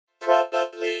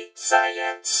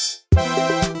Science.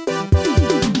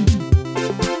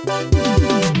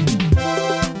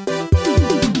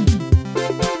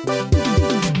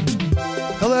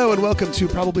 Hello and welcome to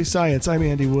Probably Science. I'm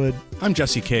Andy Wood. I'm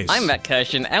Jesse Case. I'm Matt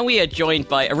Kirshen, and we are joined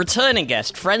by a returning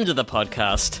guest, friend of the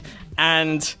podcast,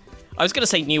 and I was going to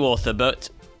say new author, but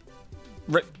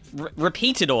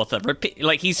repeated author.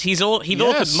 He's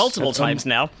authored multiple times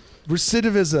now.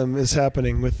 Recidivism is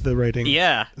happening with the writing.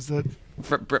 Yeah. Is that...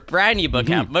 Brand new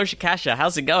book out. Moshe Kasher.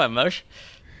 How's it going, Moshe?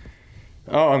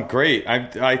 Oh, I'm great.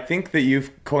 I think that you've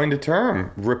coined a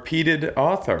term, repeated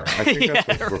author. I think that's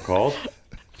what we're called.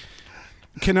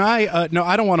 Can I? No,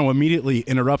 I don't want to immediately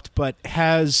interrupt, but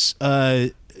has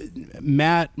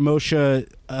Matt,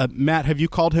 have you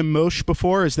called him Moshe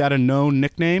before? Is that a known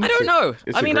nickname? I don't know.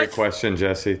 It's a great question,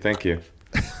 Jesse. Thank you.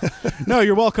 No,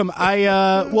 you're welcome. I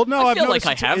feel like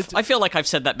I have. I feel like I've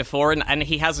said that before, and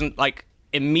he hasn't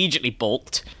immediately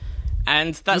balked.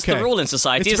 And that's the rule in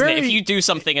society, isn't it? If you do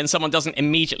something and someone doesn't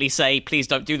immediately say, please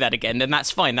don't do that again, then that's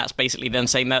fine. That's basically them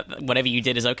saying that whatever you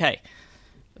did is okay.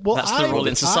 Well, that's the rule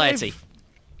in society.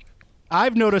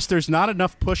 I've noticed there's not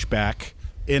enough pushback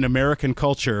in American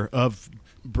culture of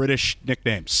British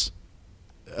nicknames.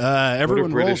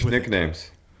 Everyone what are rolls British with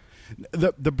nicknames?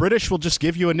 The British will just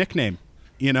give you a nickname.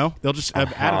 You know, they'll just out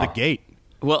of the gate.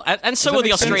 Well, and so are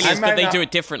the Australians, but they do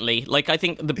it differently. I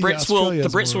think the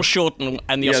Brits will shorten,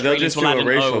 and the Australians will add an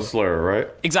O. Yeah, they'll just do a racial slur, right?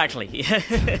 Exactly.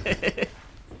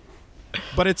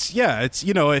 But it's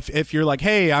if you're like,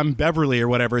 hey, I'm Beverly or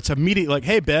whatever, it's immediately like,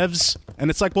 hey, Bevs, and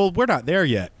it's like, well, we're not there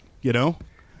yet, you know.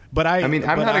 But I'm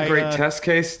not a great test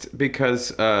case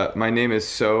because my name is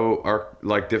so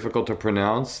difficult to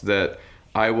pronounce that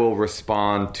I will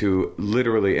respond to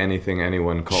literally anything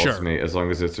anyone calls me as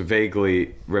long as it's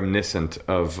vaguely reminiscent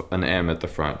of an M at the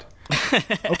front.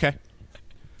 Okay.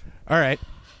 All right.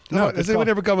 No, has anyone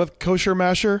ever gone with kosher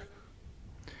masher?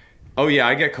 Oh yeah,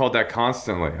 I get called that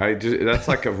constantly. That's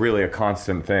really a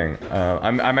constant thing.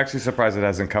 I'm actually surprised it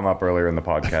hasn't come up earlier in the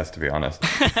podcast, to be honest.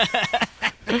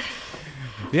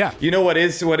 Yeah. You know what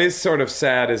is sort of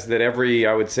sad is that every,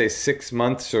 I would say, 6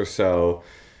 months or so,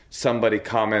 somebody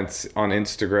comments on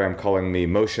Instagram calling me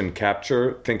motion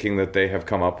capture, thinking that they have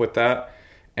come up with that,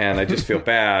 and I just feel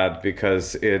bad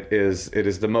because it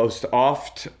is the most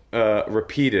oft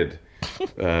repeated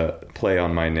play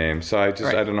on my name. So I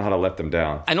don't know how to let them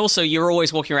down. And also, you're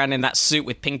always walking around in that suit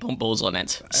with ping pong balls on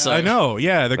it. So I know,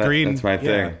 yeah, green. That's my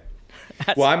thing.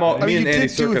 Well, me and Andy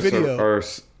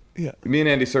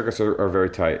Serkis are very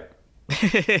tight.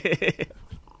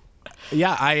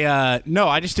 Yeah,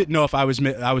 I just didn't know if I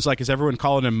was like, is everyone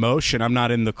calling him Moshe and I'm not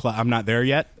in the I'm not there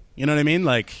yet? You know what I mean?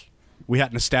 Like, we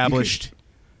hadn't established.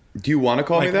 Do you want to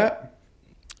call me that?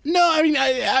 No, I mean,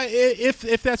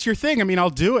 if that's your thing, I mean, I'll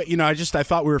do it. You know, I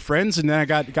thought we were friends, and then I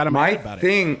got him mad about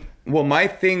it. My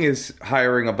thing is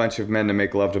hiring a bunch of men to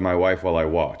make love to my wife while I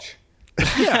watch.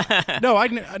 Yeah, That's I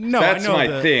know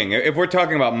my thing. If we're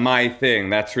talking about my thing,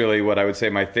 that's really what I would say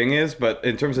my thing is. But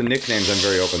in terms of nicknames, I'm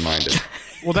very open-minded.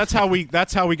 Well, that's how we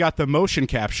got the motion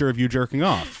capture of you jerking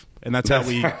off, and that's how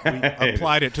we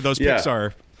applied it to those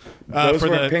Pixar. Those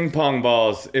were ping pong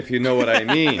balls, if you know what I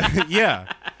mean.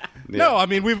 Yeah. No, I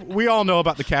mean we all know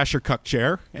about the Kasher cuck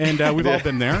chair, and we've all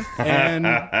been there. And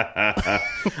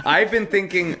I've been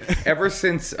thinking ever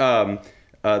since the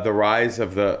rise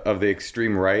of the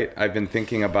extreme right. I've been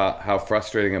thinking about how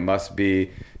frustrating it must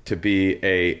be to be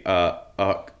a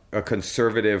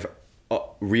conservative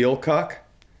real cuck.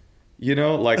 You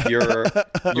know, like you're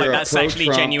that's actually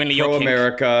genuinely your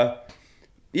pro-America.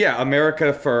 Yeah,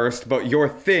 America first, but your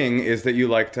thing is that you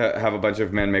like to have a bunch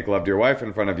of men make love to your wife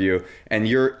in front of you, and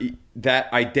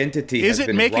that identity has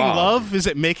been robbed. Is it making love? Is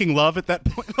it making love at that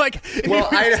point? Like, well,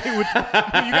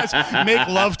 you guys make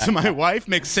love to my wife,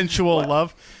 make sensual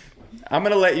love? I'm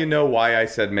going to let you know why I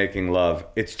said making love.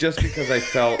 It's just because I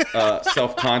felt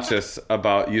self-conscious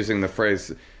about using the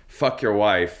phrase "fuck your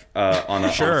wife" on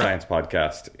a science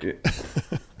podcast.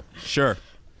 Sure.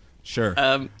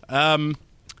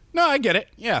 No, I get it.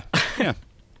 Yeah.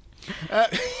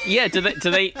 Yeah. Do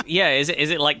they? Yeah. Is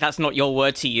it like that's not your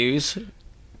word to use?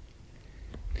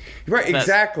 Right.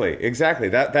 Exactly.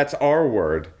 That's our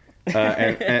word. And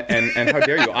how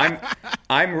dare you? I'm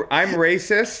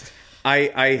racist.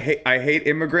 I hate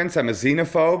immigrants. I'm a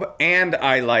xenophobe, and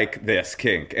I like this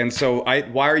kink. And so,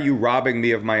 why are you robbing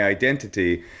me of my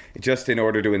identity just in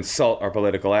order to insult our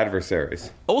political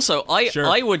adversaries? Also,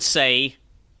 I would say,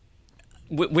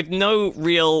 with no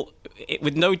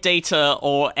data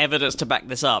or evidence to back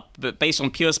this up, but based on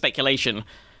pure speculation,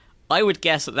 I would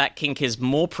guess that kink is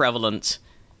more prevalent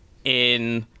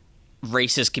in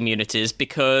racist communities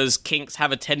because kinks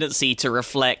have a tendency to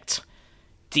reflect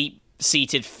deep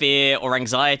deep-seated fear or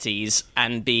anxieties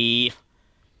and be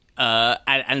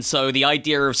and so the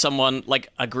idea of someone like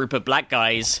a group of black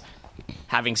guys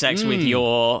having sex with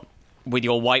your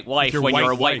white wife when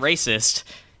you're a white racist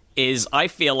is, I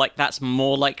feel like that's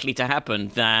more likely to happen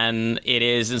than it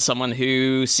is in someone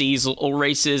who sees all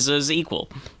races as equal.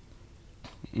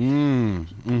 You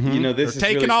know, this They're is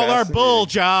taking really all our fascinating. bull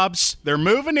jobs. They're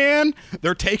moving in.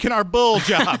 They're taking our bull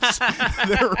jobs.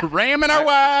 They're ramming our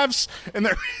wives, and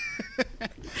they're.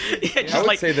 I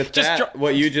would say that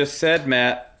what you just said,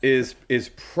 Matt, is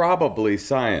probably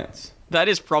science. That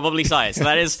is probably science.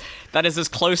 that is as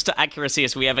close to accuracy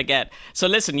as we ever get. So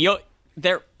listen,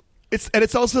 there.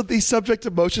 It's also the subject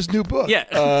of Moshe's new book. Yeah.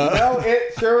 No,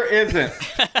 it sure isn't.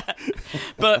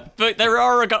 but there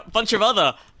are a bunch of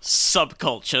other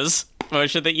subcultures,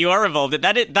 Moshe, that you are involved in.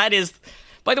 That is.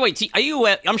 By the way, are you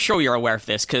aware? I'm sure you're aware of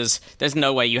this because there's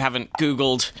no way you haven't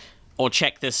Googled or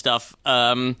checked this stuff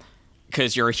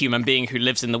because you're a human being who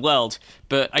lives in the world.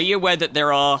 But are you aware that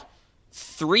there are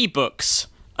 3 books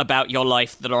about your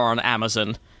life that are on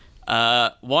Amazon?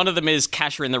 One of them is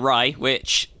Kasher in the Rye,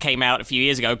 which came out a few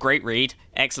years ago. Great read.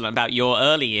 Excellent, about your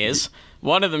early years.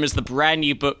 One of them is the brand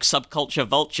new book, Subculture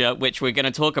Vulture, which we're going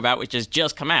to talk about, which has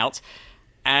just come out.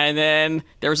 And then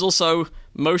there's also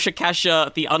Moshe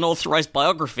Kasher, The Unauthorized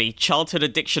Biography, Childhood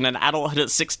Addiction and Adulthood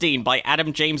at 16 by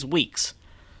Adam James Weeks.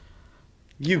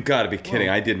 You've got to be kidding.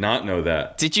 I did not know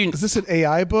that. Did you? Is this an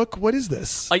AI book? What is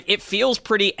this? It feels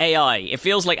pretty AI. It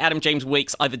feels like Adam James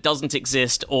Weeks either doesn't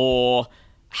exist or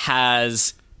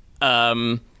has...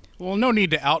 Well, no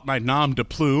need to out my nom de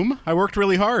plume. I worked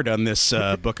really hard on this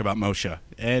book about Moshe,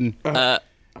 and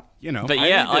you know. But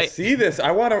yeah, I need to see this.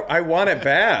 I want it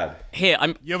bad. Here,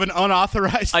 you have an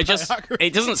unauthorized. biography?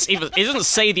 It doesn't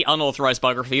say the unauthorized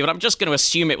biography, but I'm just going to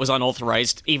assume it was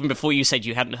unauthorized, even before you said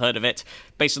you hadn't heard of it,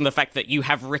 based on the fact that you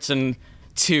have written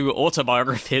 2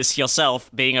 autobiographies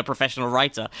yourself, being a professional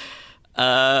writer.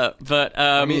 But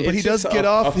he does get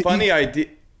off. A funny idea.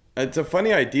 It's a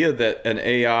funny idea that an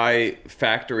AI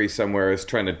factory somewhere is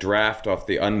trying to draft off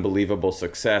the unbelievable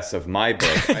success of my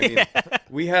book. I mean,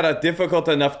 we had a difficult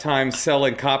enough time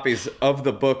selling copies of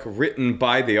the book written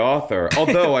by the author.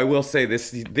 Although I will say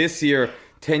this year,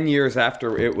 10 years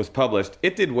after it was published,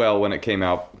 it did well when it came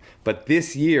out. But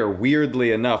this year,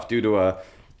 weirdly enough, due to a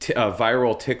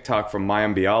viral TikTok from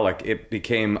Mayim Bialik, it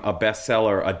became a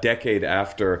bestseller a decade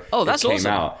after it came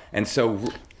out. And so...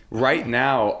 right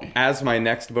now, as my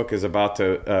next book is about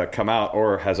to come out,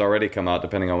 or has already come out,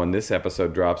 depending on when this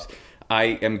episode drops,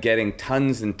 I am getting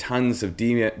tons and tons of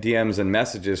DMs and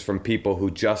messages from people who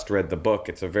just read the book.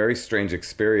 It's a very strange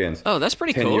experience. Oh, that's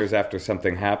pretty cool. 10 years after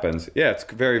something happens. Yeah, it's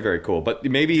very, very cool. But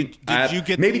maybe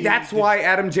that's why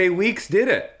Adam J. Weeks did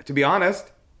it, to be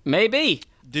honest. Maybe.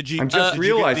 I'm just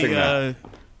realizing that.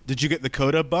 Did you get the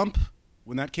Coda bump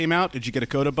when that came out? Did you get a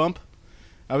Coda bump?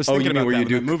 I was thinking about that when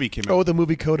that movie came out. Oh, the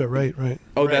movie Coda, right.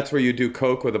 Oh, that's where you do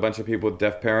coke with a bunch of people with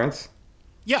deaf parents?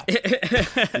 Yeah.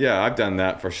 Yeah, I've done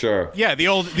that for sure. Yeah, the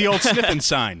old sniffing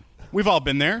sign. We've all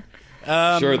been there.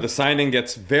 Sure, the signing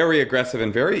gets very aggressive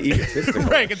and very egotistical.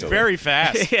 Right, it's very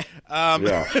fast.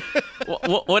 Yeah.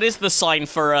 What is the sign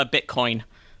for Bitcoin?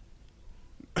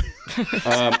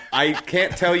 I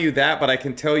can't tell you that, but I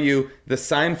can tell you the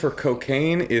sign for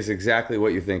cocaine is exactly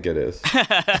what you think it is.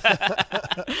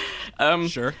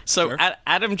 Sure. So sure.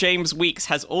 Adam James Weeks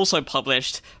has also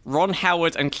published Ron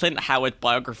Howard and Clint Howard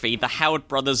biography, The Howard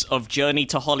Brothers of Journey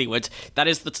to Hollywood. That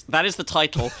is the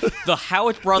title. The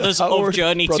Howard Brothers of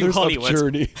Journey to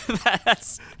Hollywood.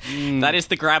 That is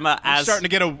the grammar. I'm starting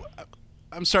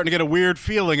to get a weird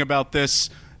feeling about this.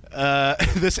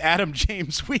 This Adam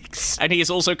James Weeks, and he has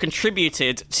also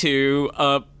contributed to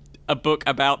a book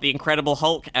about the Incredible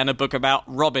Hulk and a book about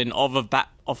Robin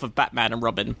off of Batman and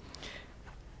Robin,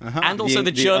 and also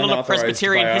the Journal of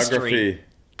Presbyterian History.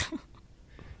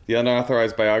 The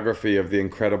unauthorized biography of the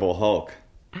Incredible Hulk.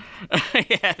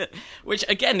 Yeah, which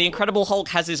again, the Incredible Hulk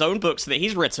has his own books that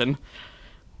he's written.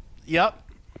 Yep.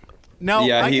 No,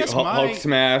 yeah, I guess Hulk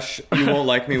Smash, You Won't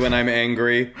Like Me When I'm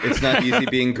Angry, It's Not Easy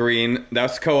Being Green.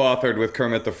 That's co-authored with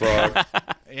Kermit the Frog.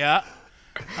 Yeah.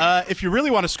 If you really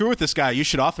want to screw with this guy, you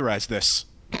should authorize this.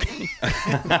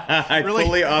 I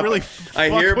hereby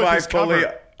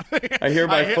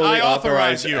fully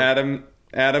authorize you.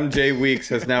 Adam J. Weeks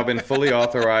has now been fully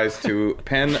authorized to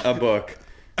pen a book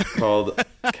called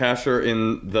Kasher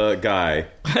in the Guy.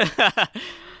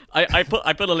 I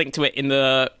put a link to it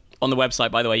on the website,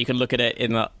 by the way. You can look at it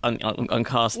in the on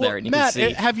Cast there, and you Matt,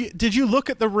 can see. Did you look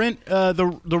at the Ron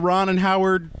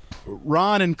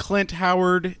and Clint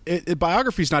Howard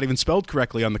biography's not even spelled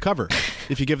correctly on the cover?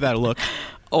 If you give that a look,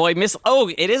 Oh,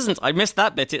 it isn't. I missed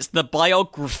that bit. It's the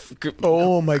biography.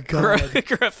 Oh my god.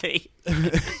 Biography.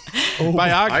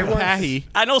 Biography.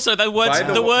 And also the words.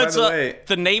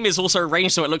 The name is also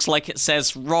arranged so it looks like it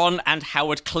says Ron and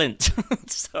Howard Clint.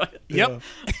 So, yep.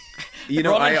 You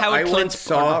know, I once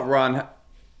saw Ron.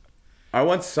 I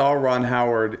once saw Ron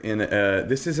Howard in.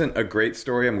 This isn't a great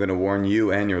story. I'm going to warn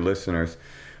you and your listeners,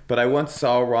 but I once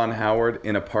saw Ron Howard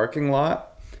in a parking lot.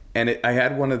 And I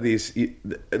had one of these.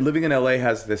 Living in LA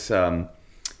has this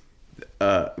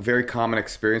very common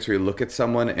experience where you look at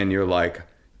someone and you're like,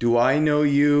 "Do I know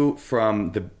you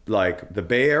from the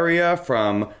Bay Area,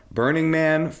 from Burning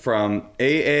Man, from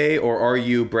AA, or are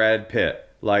you Brad Pitt?"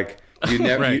 Like you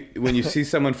never. Right. When you see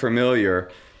someone familiar,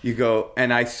 you go.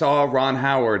 And I saw Ron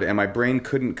Howard, and my brain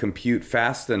couldn't compute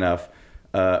fast enough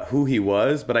who he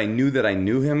was, but I knew that I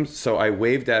knew him, so I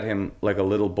waved at him like a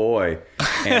little boy,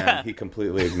 and he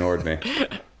completely ignored me.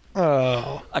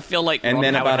 Oh, I feel like. And Ron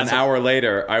then Howard about an hour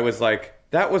later, I was like,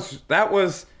 "That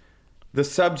was the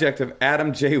subject of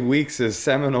Adam J. Weeks'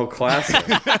 seminal classic."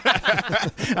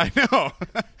 I know.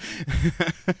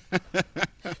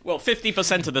 Well,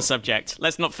 50% of the subject.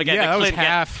 Let's not forget that Clint. was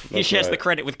half. He shares the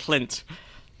credit with Clint,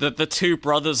 the two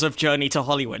brothers of Journey to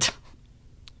Hollywood.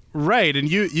 Right, and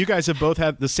you guys have both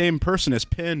had the same person as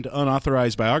pinned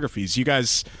unauthorized biographies. You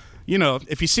guys,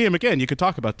 if you see him again, you could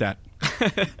talk about that.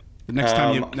 The next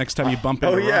time you bump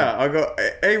into Ron. I'll go,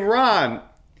 "Hey, Ron,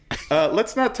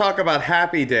 let's not talk about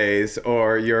Happy Days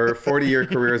or your 40-year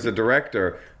career as a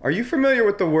director. Are you familiar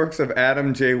with the works of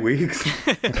Adam J. Weeks?"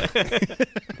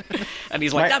 And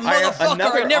he's like, "That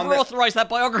motherfucker, I never authorized that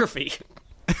biography."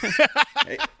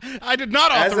 I did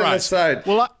not authorize.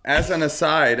 As an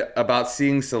aside about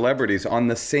seeing celebrities, on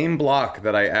the same block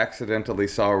that I accidentally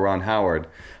saw Ron Howard,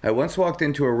 I once walked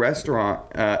into a restaurant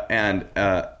and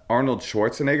Arnold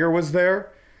Schwarzenegger was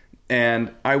there.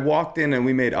 And I walked in and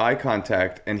we made eye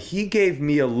contact, and he gave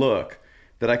me a look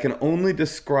that I can only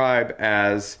describe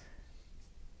as,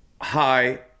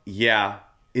 "Hi, yeah,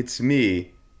 it's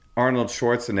me, Arnold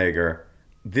Schwarzenegger.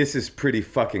 This is pretty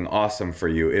fucking awesome for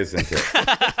you, isn't it?"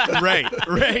 Right.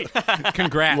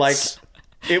 Congrats. Like,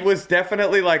 it was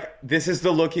definitely like, this is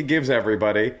the look he gives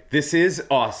everybody. This is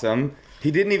awesome. He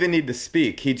didn't even need to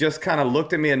speak. He just kind of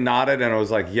looked at me and nodded, and I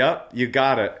was like, "Yep, you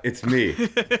got it. It's me."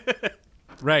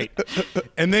 Right.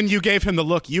 And then you gave him the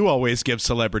look you always give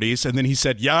celebrities, and then he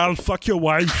said, "Yeah, I'll fuck your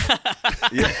wife."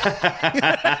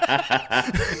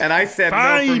 And I said,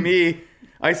 "Fine." "No, for me."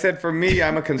 I said, "For me,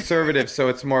 I'm a conservative, so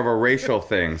it's more of a racial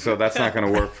thing. So that's not going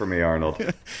to work for me, Arnold."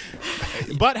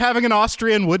 But having an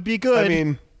Austrian would be good. I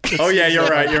mean... Oh, yeah, you're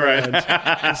right.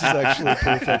 This is actually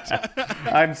perfect.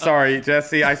 I'm sorry,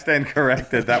 Jesse. I stand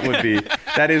corrected.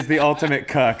 That is the ultimate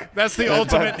cuck. That's the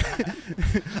ultimate.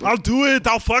 I'll do it.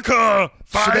 I'll fuck her.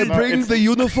 Fine. Should I bring the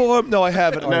uniform? No, I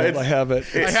have it. No, I have it.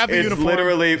 I have the it's uniform.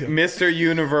 Literally Mr.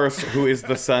 Universe, who is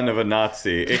the son of a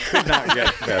Nazi. It could not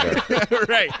get better.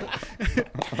 Right.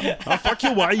 I'll fuck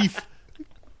your wife.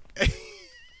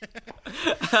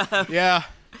 Yeah.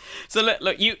 So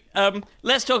look, you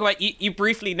let's talk about you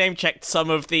briefly name checked some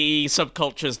of the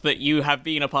subcultures that you have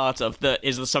been a part of that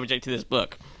is the subject of this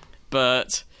book.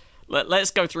 But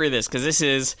let's go through this, because this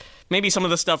is maybe some of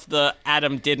the stuff that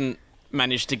Adam didn't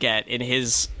manage to get in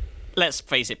his, let's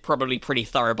face it, probably pretty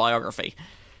thorough biography.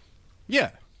 Yeah.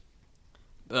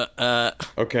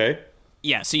 Okay.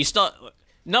 Yeah, so you start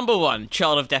number one,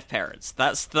 child of deaf parents.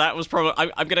 That was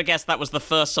probably I'm gonna guess that was the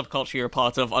first subculture you're a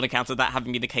part of on account of that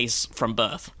having been the case from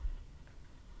birth.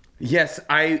 Yes,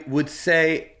 I would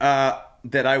say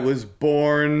that I was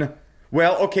born...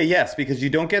 Well, okay, yes, because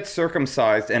you don't get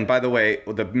circumcised. And by the way,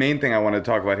 the main thing I want to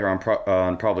talk about here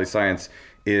on Probably Science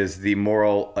is the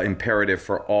moral imperative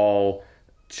for all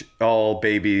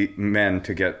baby men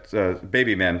to get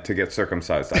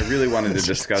circumcised. I really wanted to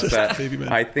discuss that.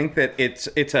 I think that it's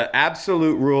an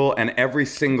absolute rule, and every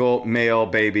single male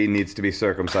baby needs to be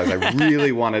circumcised. I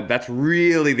really wanted. That's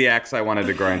really the axe I wanted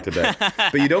to grind today.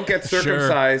 But you don't get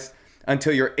circumcised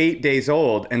until you're 8 days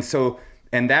old,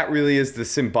 and that really is the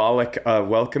symbolic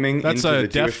welcoming into the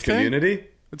Jewish community.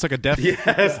 It's like a death.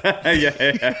 Yes.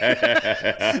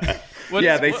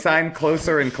 Yeah. They sign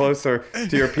closer and closer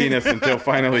to your penis until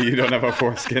finally you don't have a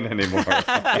foreskin anymore.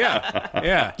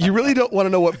 Yeah. You really don't want to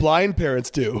know what blind parents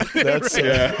do. That's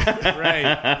right.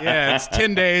 Yeah, it's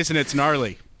 10 days and it's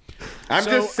gnarly. I'm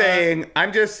just saying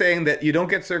that you don't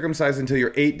get circumcised until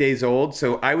you're 8 days old.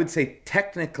 So I would say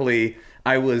technically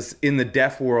I was in the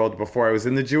deaf world before I was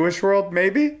in the Jewish world,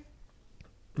 maybe.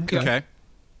 Okay.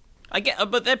 I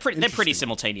get, but they're pretty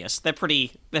simultaneous. They're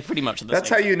pretty much at the same. That's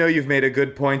how you know you've made a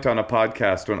good point on a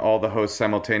podcast when all the hosts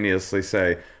simultaneously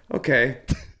say, "Okay."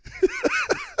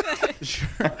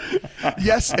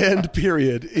 Yes, and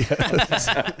period. Yes.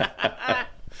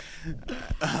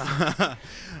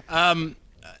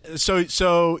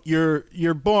 So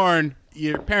you're born.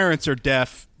 Your parents are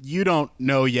deaf. You don't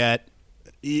know yet.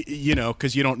 You know,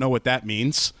 because you don't know what that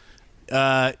means.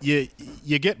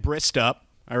 You get brised up.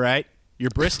 All right, you're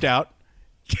brised out.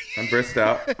 I'm brised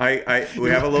out. We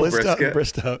have a little brisket.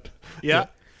 Brised out. Yeah.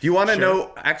 Do you want to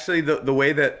know actually the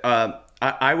way that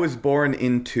I was born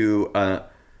into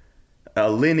a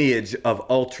lineage of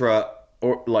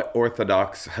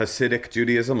orthodox Hasidic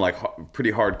Judaism, like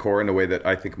pretty hardcore in a way that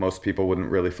I think most people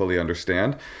wouldn't really fully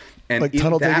understand. And like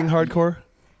tunnel digging hardcore?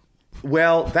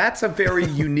 Well, that's a very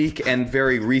unique and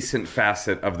very recent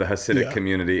facet of the Hasidic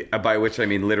community, by which I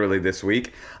mean literally this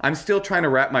week. I'm still trying to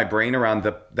wrap my brain around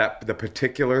the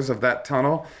particulars of that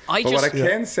tunnel. But what I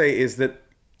can say is that,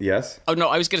 yes? Oh, no,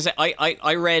 I was going to say,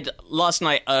 I read last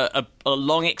night a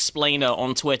long explainer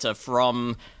on Twitter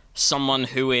from someone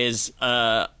who is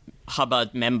a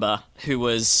Chabad member who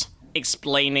was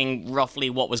explaining roughly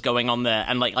what was going on there,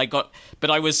 and but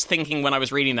I was thinking when I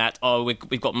was reading that,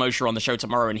 we've got Moshe on the show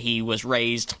tomorrow, and he was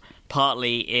raised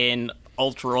partly in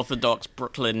ultra-Orthodox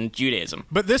Brooklyn Judaism.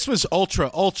 But this was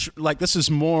ultra, like this is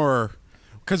more,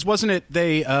 because wasn't it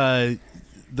the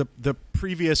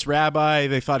previous rabbi,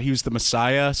 they thought he was the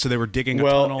Messiah, so they were digging a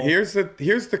tunnel. Well, here's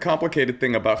the complicated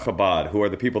thing about Chabad, who are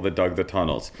the people that dug the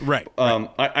tunnels. Right.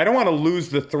 I don't want to lose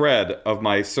the thread of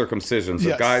my circumcision,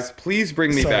 so guys, please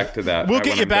bring me back to that. We'll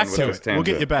get you back to it. We'll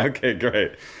get you back. Okay,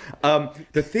 great.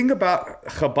 The thing about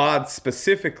Chabad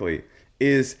specifically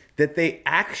is that they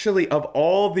actually, of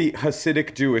all the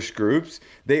Hasidic Jewish groups,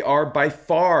 they are by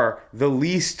far the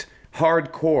least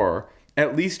hardcore,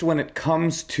 at least when it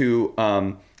comes to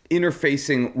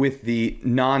interfacing with the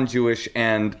non-Jewish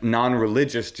and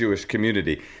non-religious Jewish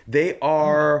community. They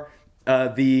are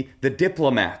the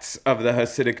diplomats of the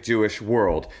Hasidic Jewish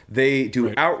world. They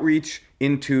do outreach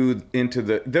into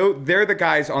the. They're the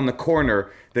guys on the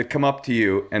corner that come up to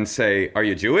you and say, "Are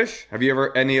you Jewish? Have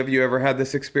you any of you ever had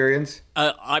this experience?"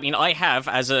 I mean, I have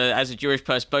as a Jewish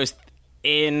person, both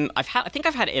I think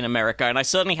I've had it in America, and I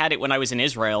certainly had it when I was in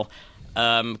Israel.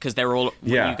 Because they're all,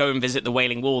 when you go and visit the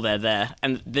Wailing Wall, they're there.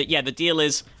 And the deal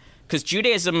is, because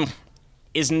Judaism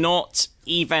is not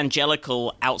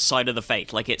evangelical outside of the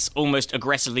faith. Like, it's almost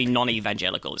aggressively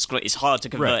non-evangelical. It's hard to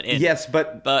convert in. Yes,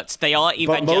 but they are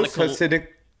evangelical. But most Hasidic...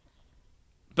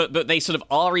 But they sort of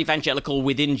are evangelical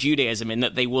within Judaism in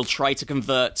that they will try to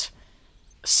convert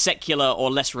secular or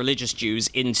less religious Jews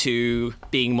into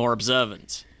being more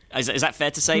observant. Is that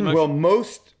fair to say, Moshe? Well,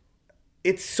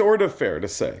 it's sort of fair to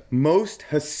say. Most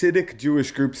Hasidic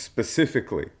Jewish groups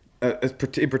specifically,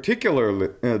 in particular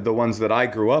the ones that I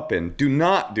grew up in, do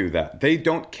not do that. They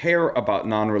don't care about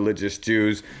non-religious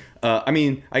Jews. I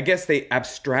mean, I guess they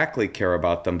abstractly care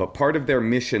about them, but part of their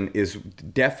mission is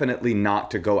definitely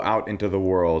not to go out into the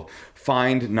world,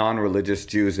 find non-religious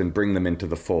Jews and bring them into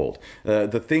the fold.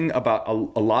 The thing about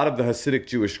a lot of the Hasidic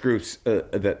Jewish groups,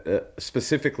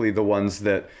 specifically the ones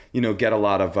that get a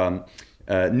lot of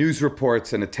news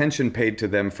reports and attention paid to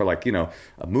them for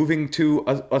moving to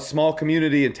a small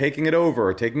community and taking it over,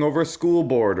 or taking over a school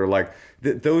board, or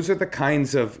those are the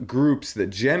kinds of groups that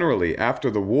generally after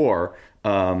the war,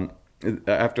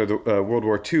 after the World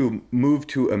War II, moved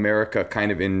to America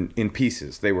kind of in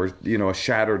pieces. They were a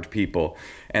shattered people,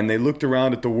 and they looked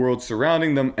around at the world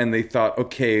surrounding them and they thought,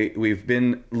 okay, we've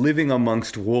been living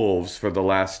amongst wolves for the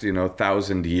last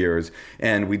 1,000 years,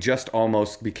 and we just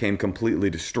almost became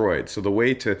completely destroyed. So the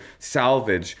way to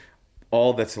salvage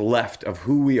all that's left of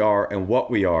who we are and what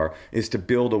we are is to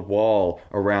build a wall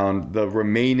around the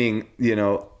remaining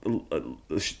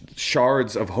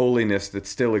shards of holiness that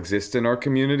still exist in our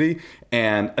community,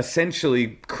 and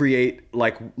essentially create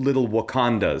little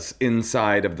Wakandas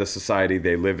inside of the society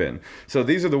they live in. So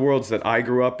these are the worlds that I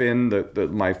grew up in.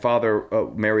 My father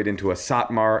married into a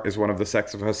Satmar, is one of the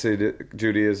sects of Hasidic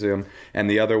Judaism, and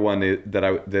the other one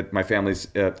that my family's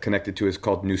connected to is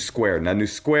called New Square. Now, New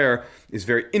Square is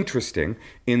very interesting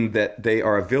in that they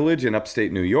are a village in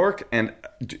upstate New York, and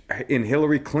in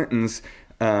Hillary Clinton's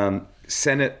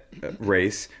Senate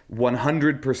race,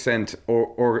 100%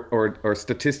 or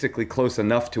statistically close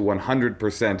enough to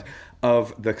 100%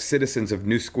 of the citizens of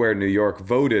New Square, New York,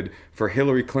 voted for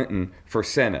Hillary Clinton for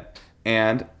Senate.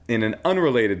 And in an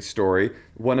unrelated story,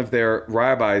 one of their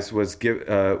rabbis was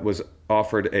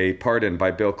offered a pardon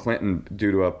by Bill Clinton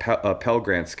due to a Pell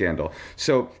Grant scandal.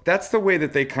 So that's the way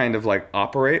that they kind of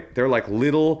operate. They're like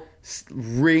little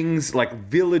rings, like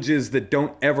villages that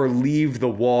don't ever leave the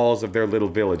walls of their little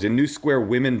village. In New Square,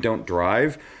 women don't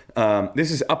drive.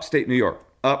 This is upstate New York.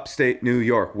 Upstate New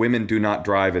York, women do not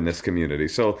drive in this community.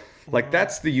 So Like,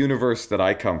 that's the universe that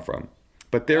I come from.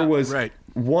 But there was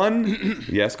one...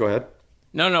 Yes, go ahead.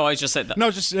 No, I was just saying that. No,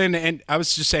 and I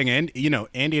was just saying, and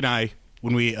Andy and I,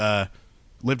 when we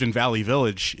lived in Valley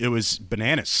Village, it was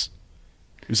bananas.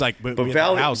 It was like, but we had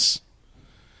a house.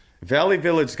 Valley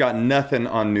Village got nothing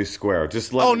on New Square.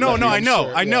 Just I know.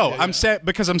 Yeah. I'm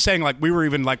saying like we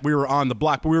were on the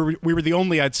block, but we were the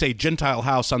only, I'd say, Gentile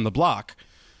house on the block.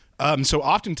 So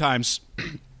oftentimes,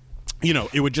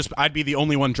 it would just, I'd be the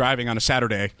only one driving on a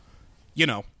Saturday,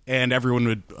 and everyone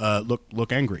would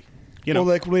look angry. Well,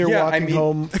 like when we were walking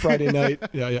home Friday night.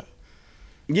 Yeah.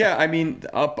 Yeah, I mean,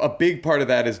 a big part of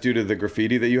that is due to the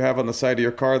graffiti that you have on the side of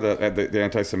your car, the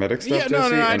anti-Semitic stuff,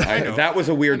 Jesse. I know. That was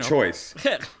a weird choice.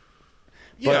 But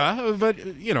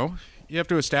you have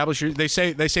to establish. They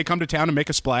say come to town and make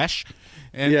a splash.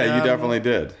 And, you definitely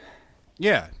did.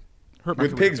 Yeah,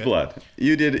 with pig's blood.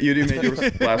 You did make your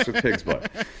splash with pig's blood.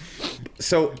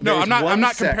 So no, I'm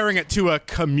not comparing it to a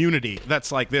community.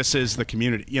 That's like, this is the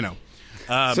community.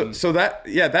 So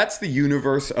that's the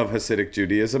universe of Hasidic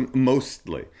Judaism.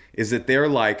 Mostly is that they're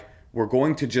like, we're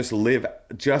going to just live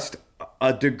just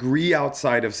a degree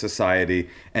outside of society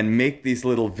and make these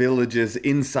little villages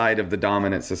inside of the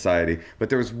dominant society. But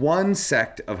there was one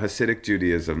sect of Hasidic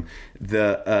Judaism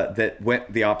that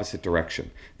went the opposite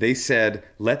direction. They said,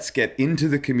 let's get into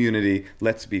the community,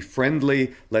 let's be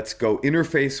friendly, let's go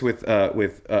interface with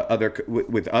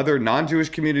other non-Jewish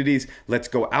communities, let's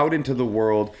go out into the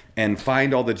world and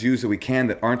find all the Jews that we can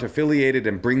that aren't affiliated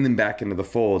and bring them back into the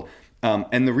fold.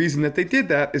 And the reason that they did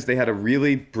that is they had a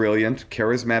really brilliant,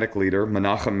 charismatic leader,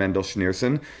 Menachem Mendel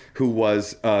Schneerson, who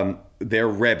was their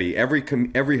Rebbe. Every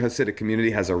Hasidic community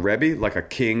has a Rebbe, like a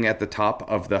king at the top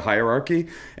of the hierarchy.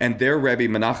 And their Rebbe,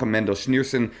 Menachem Mendel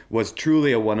Schneerson, was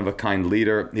truly a one-of-a-kind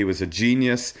leader. He was a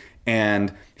genius.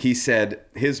 And he said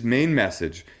his main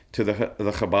message to the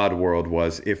Chabad world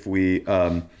was, if we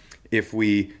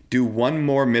do one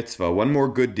more mitzvah, one more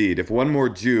good deed, if one more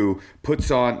Jew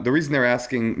puts on... The reason they're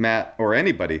asking Matt or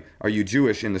anybody, are you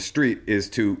Jewish, in the street, is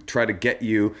to try to get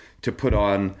you to put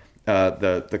on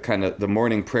the kind of the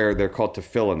morning prayer. They're called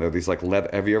tefillin. They're these like leather...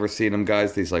 Have you ever seen them,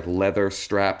 guys? These like leather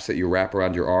straps that you wrap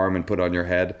around your arm and put on your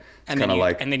head. It's kind of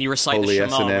like... And then you recite the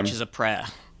Shema, S&M. which is a prayer.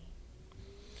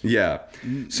 Yeah.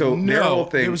 So their whole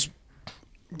thing...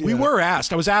 We were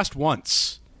asked. I was asked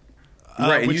once...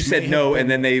 Right, and you said no,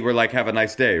 and then they were like, have a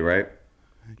nice day, right?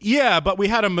 Yeah, but we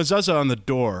had a mezuzah on the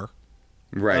door,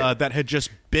 right? That had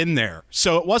just been there.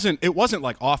 So it wasn't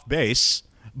like off base,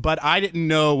 but I didn't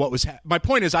know what was... My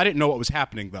point is, I didn't know what was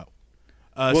happening, though.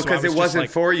 Well, because it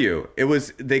wasn't for you. It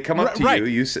was, they come up to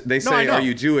you, they say, are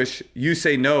you Jewish? You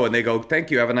say no, and they go, thank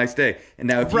you, have a nice day. And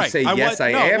now if you say, yes, I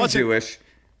am Jewish...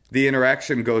 The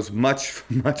interaction goes much,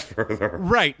 much further.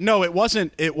 Right. No, it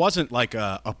wasn't like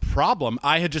a problem.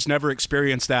 I had just never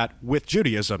experienced that with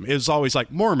Judaism. It was always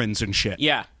like Mormons and shit.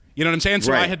 Yeah. You know what I'm saying?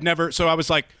 So right. I had never... So I was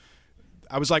like,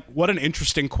 what an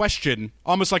interesting question.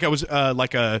 Almost like I was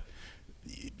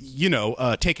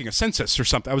taking a census or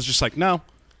something. I was just like, no.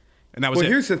 And that was it.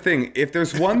 Well, here's the thing. If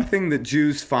there's one thing that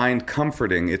Jews find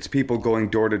comforting, it's people going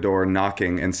door to door,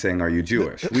 knocking, and saying, "Are you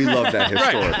Jewish?" We love that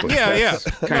historically. Right. Yeah.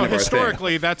 Kind of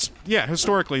historically, that's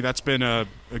been a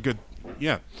good.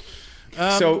 Yeah.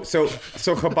 So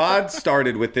Chabad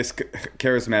started with this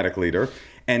charismatic leader,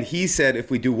 and he said,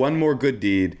 if we do one more good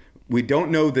deed, we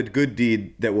don't know the good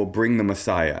deed that will bring the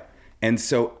Messiah. And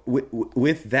so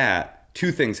with that,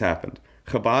 two things happened.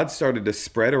 Chabad started to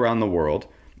spread around the world.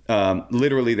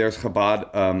 Literally, there's Chabad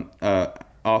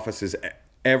offices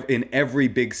in every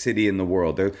big city in the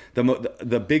world.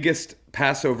 The biggest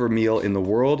Passover meal in the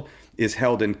world is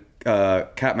held in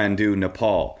Kathmandu,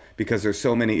 Nepal, because there's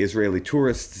so many Israeli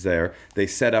tourists there. They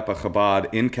set up a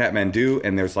Chabad in Kathmandu,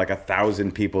 and there's like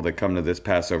 1,000 people that come to this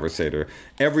Passover Seder.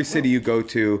 Every city you go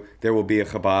to, there will be a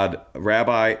Chabad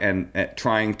rabbi and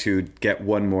trying to get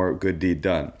one more good deed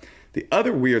done. The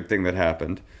other weird thing that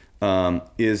happened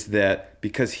is that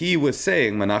because he was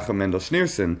saying, Menachem Mendel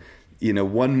Schneerson,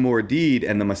 one more deed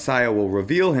and the Messiah will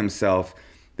reveal himself,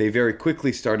 they very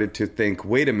quickly started to think,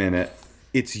 wait a minute,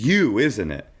 it's you, isn't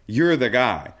it? You're the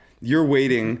guy. You're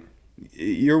waiting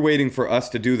for us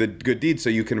to do the good deed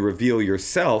so you can reveal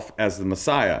yourself as the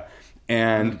Messiah.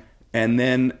 And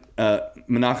then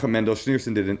Menachem Mendel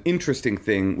Schneerson did an interesting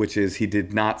thing, which is he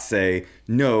did not say,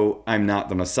 no, I'm not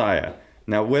the Messiah.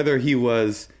 Now, whether he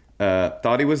was...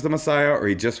 thought he was the Messiah, or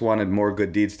he just wanted more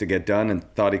good deeds to get done and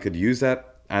thought he could use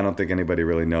that, I don't think anybody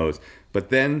really knows. But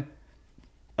then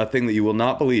a thing that you will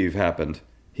not believe happened.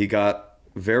 He got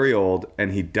very old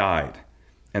and he died.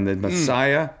 And the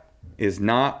Messiah is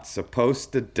not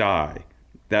supposed to die.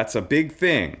 That's a big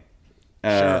thing.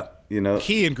 Sure.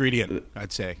 key ingredient,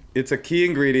 I'd say. It's a key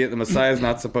ingredient. The Messiah is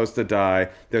not supposed to die.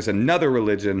 There's another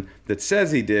religion that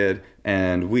says he did,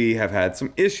 and we have had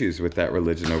some issues with that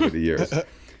religion over the years.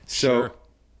 So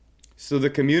the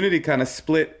community kind of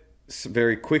split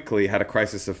very quickly, had a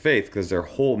crisis of faith, because their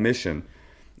whole mission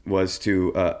was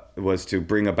to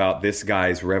bring about this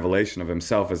guy's revelation of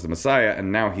himself as the Messiah,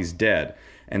 and now he's dead.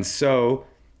 And so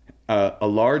a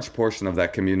large portion of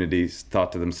that community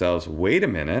thought to themselves, wait a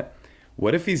minute,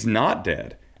 what if he's not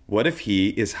dead? What if he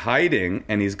is hiding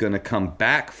and he's going to come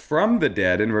back from the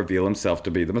dead and reveal himself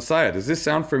to be the Messiah? Does this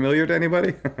sound familiar to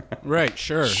anybody? Right,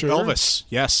 sure. Elvis,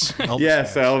 yes. Elvis,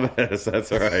 yes, Elvis,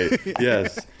 that's right.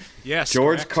 Yes. Yes.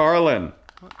 George correct. Carlin.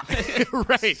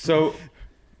 Right.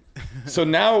 So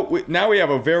now we have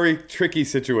a very tricky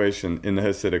situation in the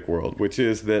Hasidic world, which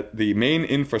is that the main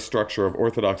infrastructure of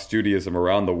Orthodox Judaism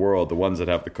around the world, the ones that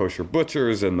have the kosher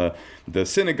butchers and the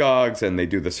synagogues, and they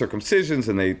do the circumcisions,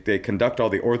 and they conduct all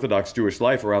the Orthodox Jewish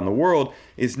life around the world,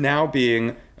 is now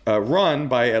being run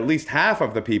by at least half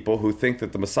of the people who think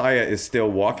that the Messiah is still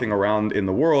walking around in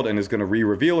the world and is going to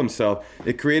re-reveal himself.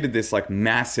 It created this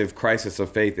massive crisis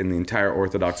of faith in the entire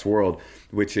Orthodox world,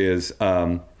 which is...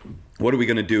 what are we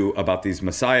going to do about these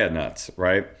Messiah nuts,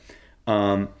 right?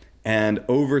 And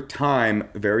over time,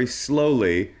 very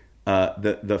slowly,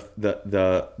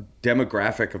 the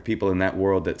demographic of people in that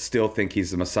world that still think he's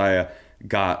the Messiah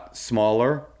got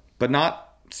smaller, but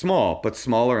not small, but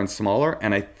smaller and smaller.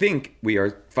 And I think we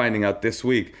are finding out this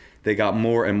week they got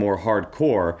more and more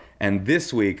hardcore. And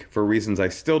this week, for reasons I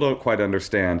still don't quite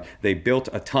understand, they built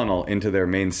a tunnel into their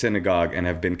main synagogue and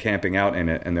have been camping out in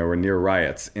it. And there were near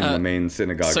riots in the main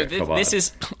synagogue. So this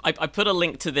is, I put a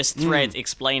link to this thread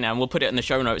explainer, and we'll put it in the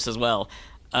show notes as well.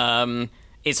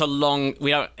 It's a long,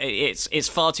 it's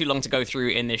far too long to go through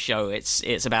in this show.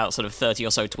 It's about sort of 30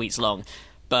 or so tweets long.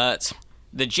 But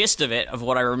the gist of it, of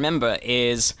what I remember,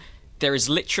 is there is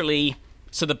literally...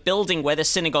 So the building where the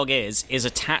synagogue is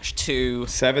attached to...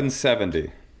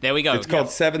 770. There we go. It's called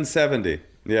 770.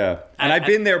 Yeah. And I've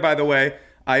been there, by the way.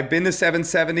 I've been to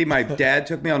 770. My dad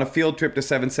took me on a field trip to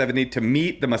 770 to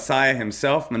meet the Messiah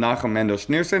himself, Menachem Mendel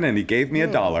Schneerson, and he gave me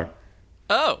 $1.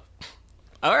 Oh.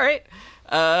 All right.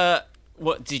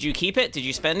 What did you keep it? Did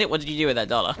you spend it? What did you do with that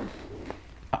 $1?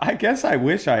 I guess I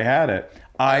wish I had it.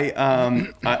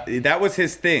 That was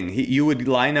his thing. You would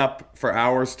line up for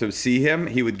hours to see him.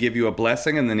 He would give you a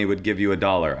blessing, and then he would give you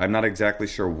 $1. I'm not exactly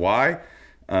sure why.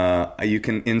 You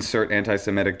can insert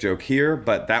anti-Semitic joke here,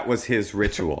 but that was his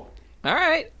ritual. All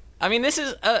right. I mean, this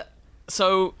is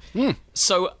so.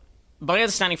 My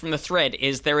understanding from the thread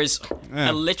is there is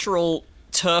a literal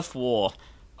turf war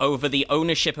over the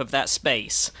ownership of that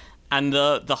space, and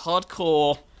the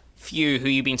hardcore few who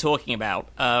you've been talking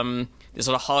about, this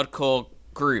sort of hardcore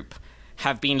group,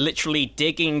 have been literally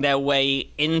digging their way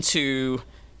into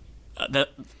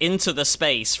the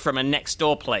space from a next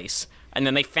door place, and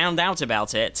then they found out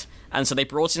about it, and so they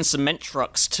brought in cement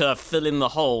trucks to fill in the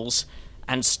holes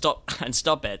and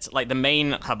stop it, like the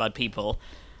main Chabad people.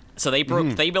 So they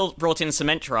brought in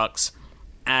cement trucks,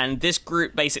 and this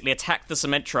group basically attacked the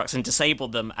cement trucks and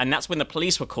disabled them, and that's when the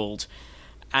police were called.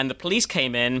 And the police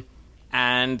came in,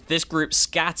 and this group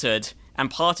scattered.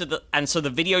 And so the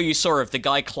video you saw of the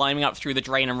guy climbing up through the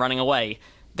drain and running away,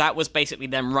 that was basically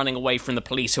them running away from the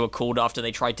police who were called after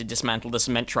they tried to dismantle the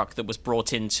cement truck that was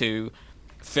brought in to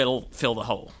fill the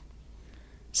hole.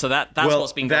 So that's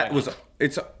what's been going on.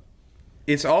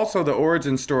 It's also the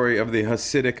origin story of the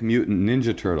Hasidic Mutant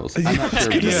Ninja Turtles. I'm not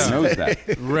sure if anyone knows that.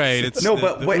 Right. It's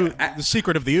the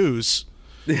secret of the ooze.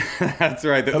 That's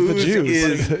right. The of ooze the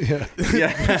Jews.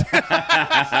 Yeah.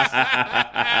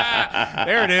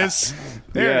 There it is.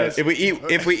 There it is.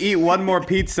 If we eat one more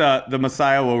pizza, the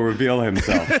Messiah will reveal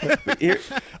himself.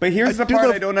 But here's the part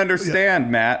I don't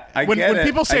understand, Matt. When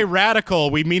people say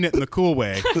radical, we mean it in the cool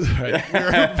way. Right. We're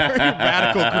a very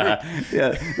radical group.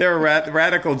 Yeah, they're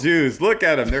radical Jews. Look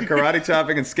at them. They're karate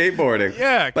chopping and skateboarding.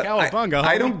 Yeah, cowabunga.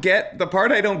 I don't get the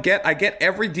part I don't get. I get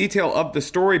every detail of the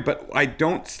story, but I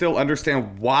don't still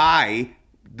understand why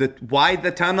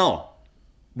the tunnel.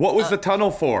 What was the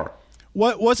tunnel for?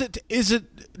 What was it?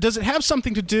 Does it have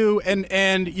something to do?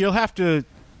 And you'll have to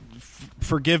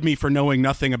forgive me for knowing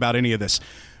nothing about any of this.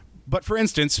 But for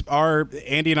instance,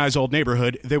 Andy and I's old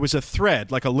neighborhood, there was a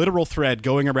thread, like a literal thread,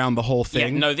 going around the whole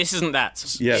thing. Yeah, no, this isn't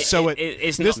that. Yes. So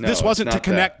this wasn't to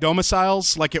connect that.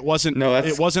 domiciles. Like it wasn't. No,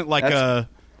 it wasn't like a.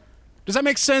 Does that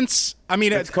make sense? I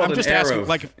mean, I'm just asking.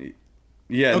 Like.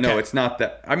 Yeah, okay. No, it's not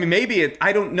that. I mean, maybe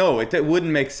I don't know. It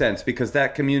wouldn't make sense because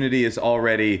that community is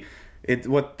already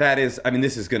What that is, I mean,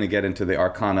 this is going to get into the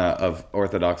arcana of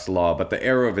Orthodox law, but the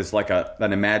Eruv is like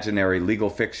an imaginary legal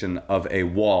fiction of a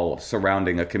wall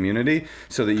surrounding a community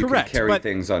so that you can carry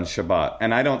things on Shabbat.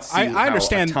 And I don't see how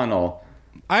a tunnel...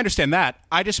 I understand that.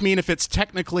 I just mean if it's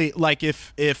technically, like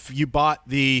if you bought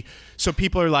so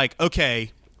people are like,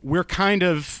 okay, we're kind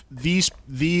of, the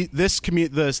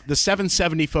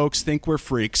 770 folks think we're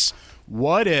freaks.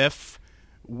 What if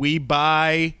we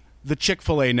buy the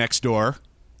Chick-fil-A next door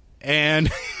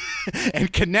and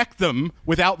connect them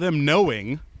without them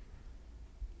knowing?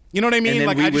 You know what I mean?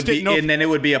 And then and then it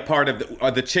would be a part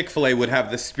of the Chick-fil-A would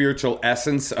have the spiritual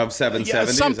essence of 770. Yeah,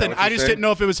 something. I just didn't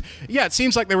know if it was. Yeah, it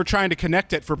seems like they were trying to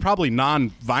connect it for probably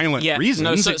non-violent reasons.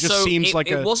 No, it just seems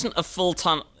like it wasn't a full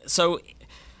ton. So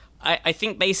I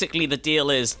think basically the deal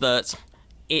is that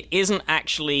it isn't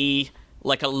actually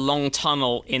like a long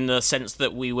tunnel in the sense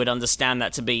that we would understand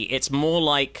that to be. It's more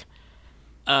like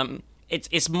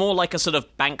it's more like a sort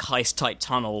of bank heist type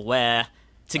tunnel where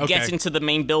to get into the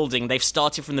main building, they've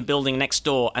started from the building next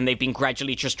door and they've been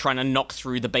gradually just trying to knock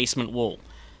through the basement wall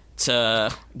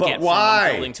to get from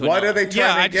one building to another. What are they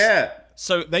trying to get?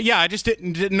 So I just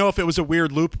didn't know if it was a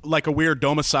weird loop, like a weird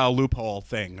domicile loophole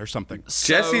thing or something.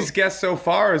 Jesse's guess so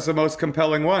far is the most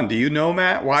compelling one. Do you know,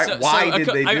 Matt? Why did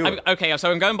they do it? Okay, so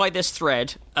I'm going by this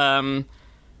thread. So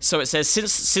it says,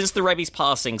 since the Rebbe's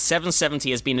passing,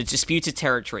 770 has been a disputed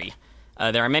territory.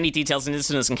 There are many details and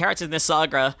incidents and characters in this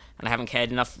saga, and I haven't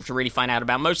cared enough to really find out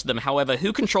about most of them. However,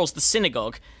 who controls the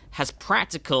synagogue has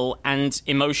practical and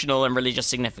emotional and religious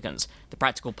significance. The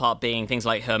practical part being things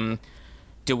like,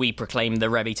 do we proclaim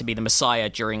the Rebbe to be the Messiah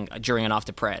during and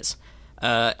after prayers?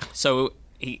 So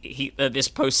this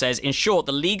post says, in short,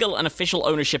 the legal and official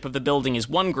ownership of the building is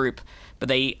one group, but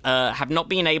they have not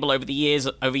been able over years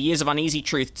of uneasy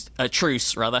truce,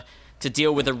 to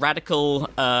deal with the radical.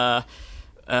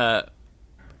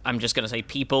 I'm just going to say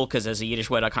people, because there's a Yiddish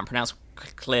word I can't pronounce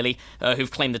clearly, who've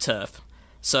claimed the turf.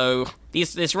 So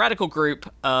this radical group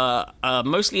are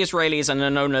mostly Israelis and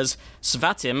are known as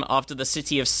Svatim, after the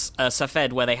city of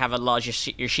Safed, where they have a large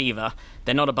yeshiva.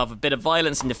 They're not above a bit of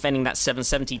violence in defending that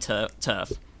 770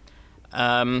 turf.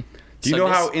 Do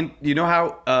you know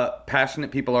how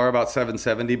passionate people are about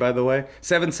 770, by the way?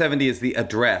 770 is the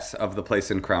address of the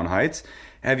place in Crown Heights.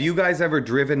 Have you guys ever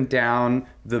driven down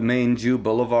the main Jew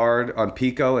Boulevard on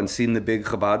Pico and seen the big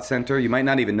Chabad Center? You might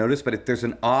not even notice, but there's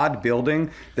an odd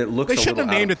building that looks. They shouldn't have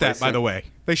named it that, by the way.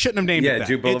 They shouldn't have named it that. Yeah,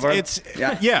 Jew Boulevard.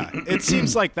 It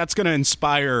seems like that's going to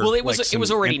inspire. Well, it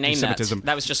was already named that.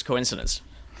 That was just coincidence.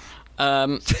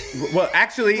 Well,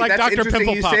 actually, like that's Dr. interesting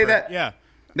Pimple you Popper. say that. Yeah.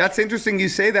 That's interesting you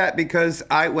say that, because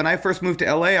when I first moved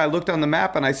to LA, I looked on the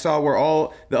map and I saw where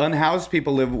all the unhoused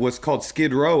people live was called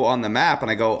Skid Row on the map. And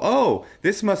I go, oh,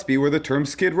 this must be where the term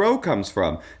Skid Row comes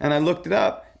from. And I looked it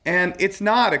up, and it's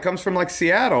not. It comes from like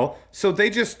Seattle. So they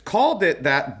just called it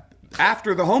that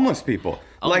after the homeless people.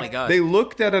 Oh my God. They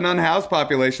looked at an unhoused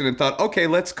population and thought, okay,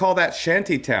 let's call that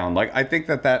shanty town. Like, I think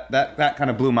that kind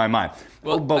of blew my mind.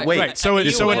 Well, but wait. Right. So in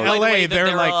LA,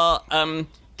 they're like...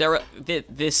 There are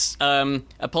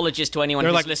apologies to anyone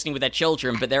who's listening with their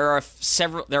children, but there are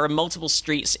multiple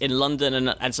streets in London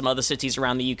and some other cities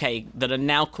around the UK that are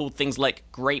now called things like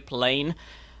Grape Lane,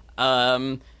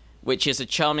 which is a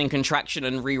charming contraction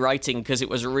and rewriting because it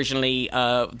was originally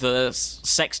the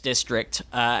sex district,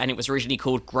 and it was originally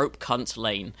called Grope Cunt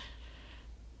Lane.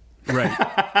 Right.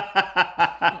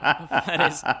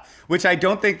 That is. Which I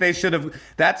don't think they should have.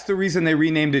 That's the reason they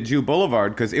renamed it Jew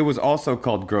Boulevard, because it was also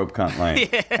called Grope Cunt Lane,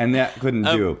 yeah. And that couldn't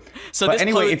do. So but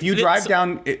anyway, if you drive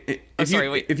down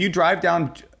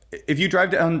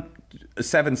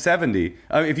 770,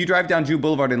 if you drive down Jew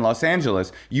Boulevard in Los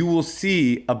Angeles, you will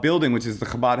see a building which is the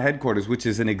Chabad headquarters, which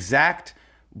is an exact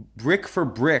brick for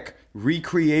brick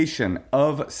recreation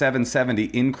of 770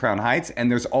 in Crown Heights,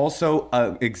 and there's also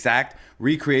an exact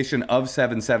recreation of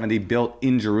 770 built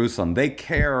in Jerusalem. They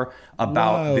care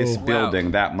about this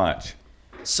building that much.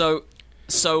 So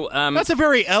that's a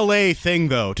very LA thing,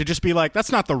 though, to just be like,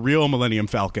 that's not the real Millennium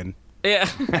Falcon. Yeah,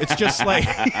 it's just like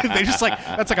they just like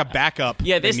that's like a backup.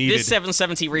 Yeah, this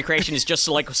 770 recreation is just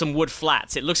like some wood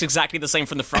flats. It looks exactly the same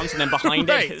from the front, and then behind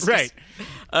it, it's right.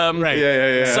 Right.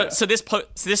 Yeah. So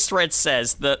this thread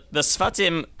says that the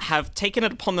Sfatim have taken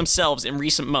it upon themselves in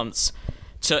recent months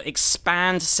to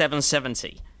expand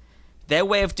 770. Their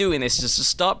way of doing this is to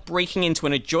start breaking into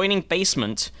an adjoining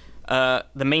basement. The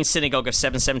main synagogue of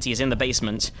 770 is in the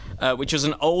basement, which is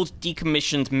an old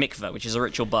decommissioned mikveh, which is a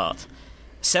ritual bath.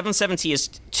 770 is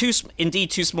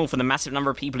indeed too small for the massive number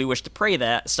of people who wish to pray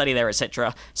there, study there,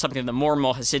 etc., something that more and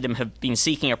more Hasidim have been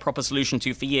seeking a proper solution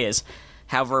to for years.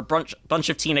 However, a bunch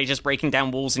of teenagers breaking down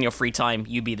walls in your free time,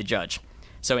 you be the judge.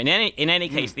 So in any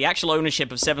case, the actual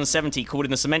ownership of 770 called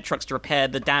in the cement trucks to repair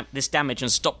this damage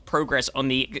and stop progress on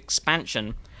the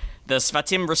expansion. The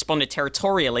Svatim responded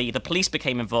territorially, the police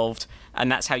became involved,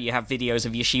 and that's how you have videos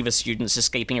of yeshiva students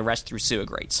escaping arrest through sewer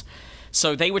grates.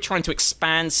 So they were trying to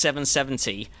expand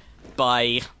 770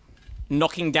 by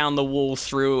knocking down the wall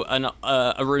through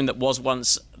a room that was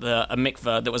once a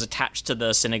mikveh that was attached to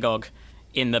the synagogue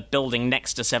in the building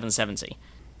next to 770.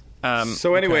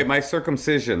 So anyway, my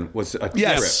circumcision was a trip,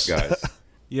 guys.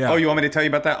 Yeah. Oh, you want me to tell you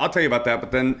about that? I'll tell you about that.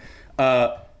 But then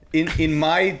in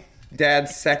my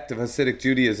dad's sect of Hasidic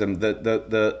Judaism,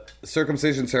 the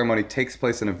circumcision ceremony takes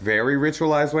place in a very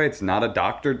ritualized way. It's not a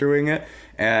doctor doing it.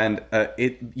 And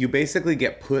you basically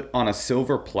get put on a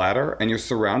silver platter and you're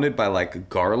surrounded by like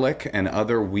garlic and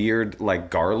other weird like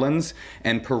garlands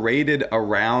and paraded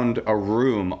around a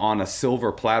room on a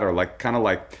silver platter, like kind of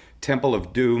like Temple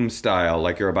of Doom style,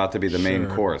 like you're about to be the main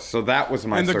course. So that was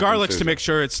my circumcision. And the garlics to make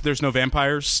sure there's no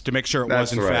vampires, to make sure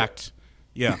That's was in right. fact...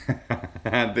 Yeah.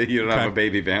 That you don't have a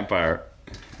baby vampire.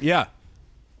 Yeah.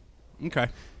 Okay.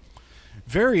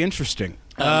 Very interesting.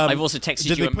 I've also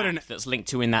texted you a map that's linked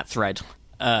to in that thread.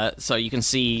 So you can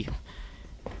see...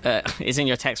 it's in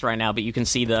your text right now, but you can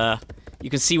see where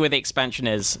the expansion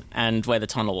is and where the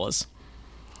tunnel was.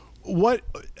 What,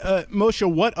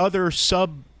 Moshe, what other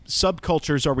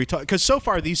subcultures are we talking? Because so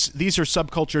far these are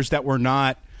subcultures that were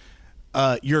not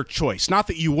your choice. Not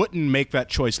that you wouldn't make that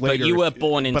choice later. But you were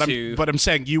born into. But I'm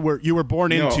saying you were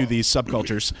born into these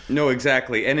subcultures. No,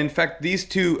 exactly. And in fact, these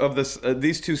two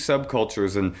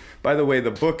subcultures. And by the way,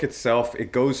 the book itself,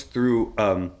 it goes through.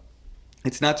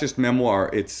 It's not just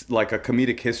memoir, it's like a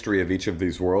comedic history of each of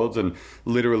these worlds, and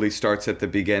literally starts at the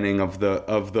beginning of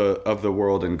the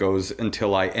world and goes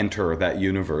until I enter that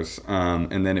universe,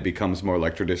 and then it becomes more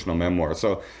like traditional memoir.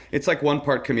 So it's like one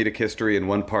part comedic history and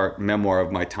one part memoir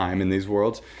of my time in these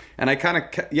worlds. And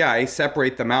I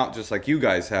separate them out just like you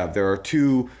guys have. There are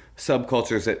two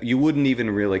subcultures that you wouldn't even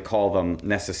really call them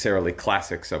necessarily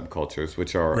classic subcultures,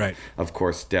 which are, of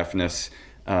course, deafness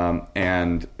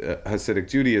and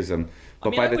Hasidic Judaism.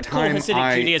 But I would call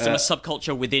Hasidic Judaism a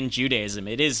subculture within Judaism.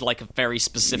 It is like a very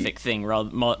specific thing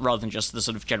rather than just the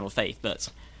sort of general faith.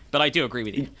 But I do agree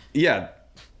with you. Yeah.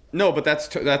 No, but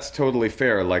that's totally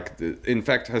fair. Like, in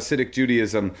fact, Hasidic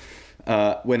Judaism,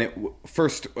 when it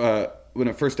first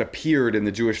appeared in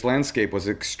the Jewish landscape, was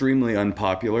extremely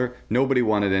unpopular. Nobody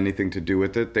wanted anything to do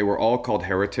with it. They were all called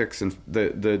heretics, and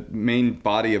the main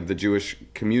body of the Jewish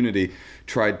community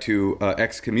tried to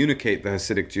excommunicate the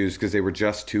Hasidic Jews because they were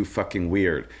just too fucking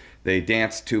weird. They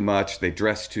danced too much, they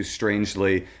dressed too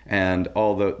strangely, and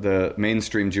all the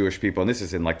mainstream Jewish people, and this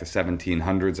is in like the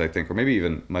 1700s, I think, or maybe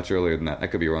even much earlier than that. I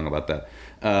could be wrong about that.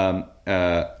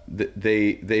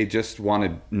 They just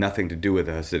wanted nothing to do with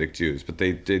the Hasidic Jews, but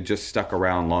they just stuck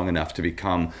around long enough to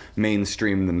become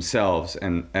mainstream themselves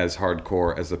and as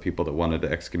hardcore as the people that wanted to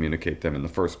excommunicate them in the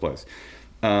first place.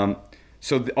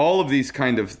 So all these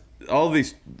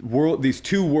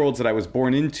two worlds that I was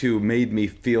born into made me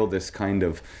feel this kind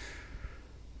of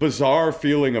bizarre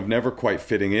feeling of never quite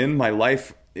fitting in. My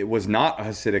life, it was not a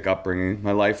Hasidic upbringing.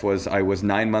 My life was, I was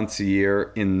 9 months a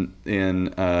year in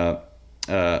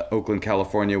Oakland,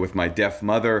 California with my deaf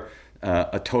mother,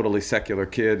 a totally secular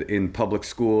kid in public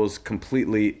schools,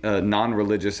 completely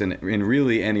non-religious in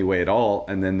really any way at all.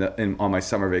 And then on my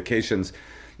summer vacations,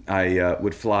 I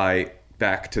would fly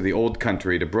back to the old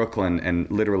country, to Brooklyn, and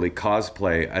literally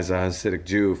cosplay as a Hasidic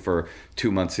Jew for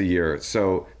 2 months a year.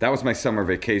 So that was my summer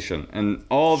vacation. And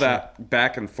all that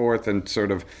back and forth and sort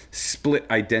of split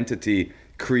identity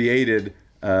created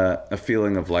a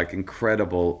feeling of like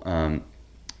incredible,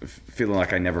 feeling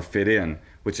like I never fit in,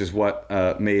 which is what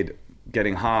made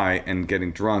getting high and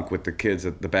getting drunk with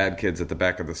the bad kids at the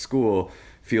back of the school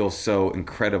feels so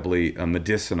incredibly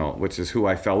medicinal, which is who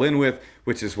I fell in with,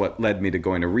 which is what led me to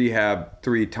going to rehab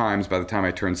 3 times by the time I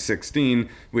turned 16,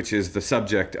 which is the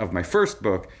subject of my first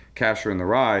book, Kasher and the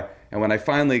Rye. And when I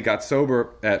finally got sober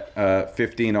at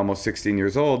 15, almost 16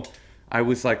 years old, I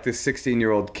was like this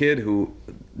 16-year-old kid who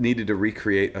needed to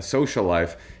recreate a social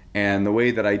life. And the way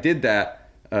that I did that,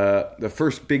 the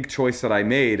first big choice that I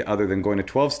made, other than going to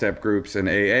 12-step groups and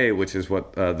AA, which is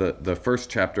what the first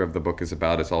chapter of the book is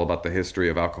about. It's all about the history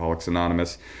of Alcoholics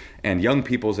Anonymous and young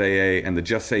people's AA and the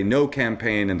Just Say No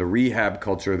campaign and the rehab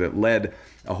culture that led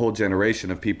a whole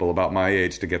generation of people about my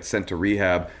age to get sent to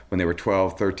rehab when they were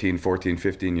 12, 13, 14,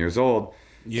 15 years old.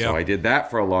 Yeah. So I did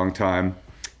that for a long time.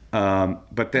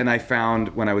 But then I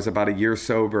found, when I was about a year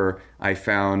sober, I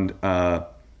saw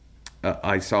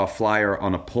a flyer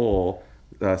on a pole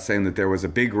saying that there was a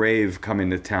big rave coming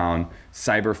to town,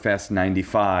 Cyberfest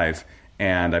 95,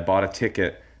 and I bought a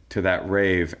ticket to that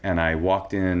rave, and I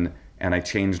walked in and I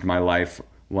changed my life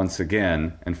once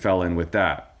again and fell in with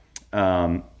that.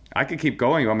 I could keep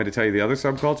going. You want me to tell you the other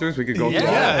subcultures? We could go through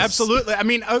all. Yeah, absolutely. I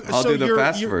mean, I'll do the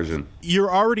fast version.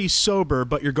 You're already sober,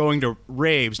 but you're going to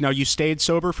raves. Now, you stayed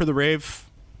sober for the rave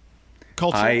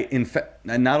culture?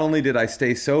 Not only did I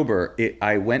stay sober,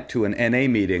 I went to an NA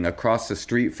meeting across the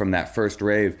street from that first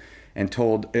rave and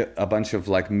told a bunch of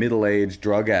like middle-aged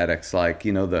drug addicts, like,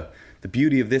 you know, the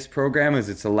beauty of this program is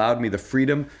it's allowed me the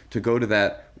freedom to go to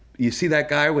that. You see that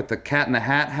guy with the cat in the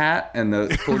hat and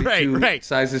the 42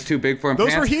 size is too big for him Those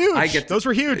pants? Were huge. Those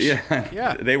were huge.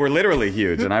 Yeah. They were literally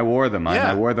huge, and I wore them.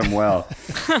 I wore them well.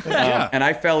 And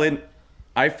I fell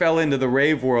into the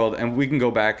rave world, and we can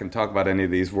go back and talk about any of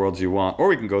these worlds you want, or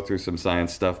we can go through some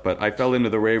science stuff, but I fell into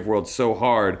the rave world so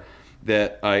hard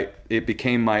that it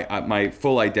became my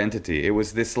full identity. It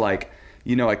was this, like,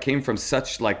 you know, I came from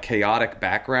such like chaotic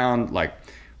background, like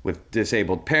with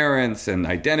disabled parents and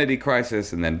identity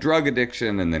crisis and then drug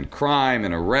addiction and then crime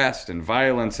and arrest and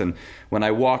violence. And when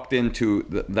I walked into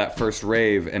that first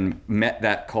rave and met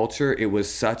that culture, it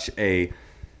was such a,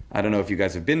 I don't know if you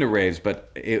guys have been to raves, but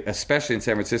especially in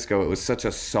San Francisco, it was such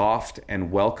a soft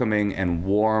and welcoming and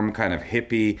warm kind of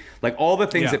hippie, like all the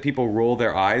things that people roll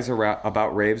their eyes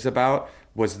about raves about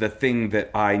was the thing that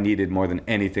I needed more than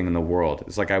anything in the world.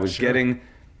 It's like I was getting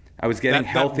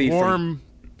healthy from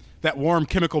that warm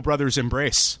Chemical Brothers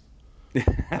embrace.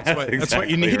 That's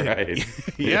what you needed. Right.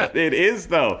 Yeah, it is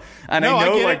though. And no, I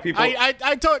know, I like it. people.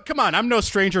 I don't. Come on, I'm no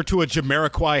stranger to a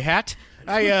Jamiroquai hat.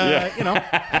 You know.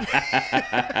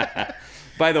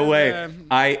 By the way,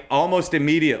 I almost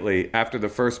immediately after the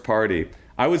first party,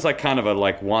 I was like kind of a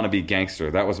like wannabe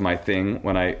gangster. That was my thing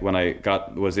when I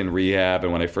was in rehab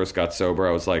and when I first got sober.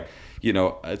 I was like, you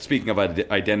know, speaking of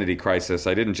identity crisis,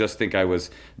 I didn't just think I was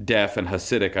deaf and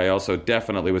Hasidic. I also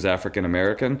definitely was African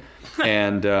American.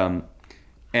 And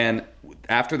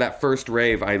after that first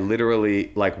rave, I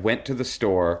literally like went to the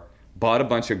store, bought a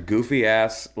bunch of goofy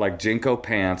ass like Jinko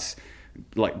pants,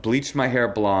 like bleached my hair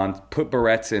blonde, put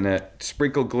barrettes in it,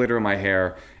 sprinkled glitter in my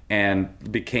hair,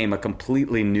 and became a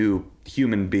completely new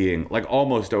human being, like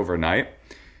almost overnight.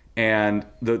 And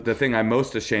the thing I'm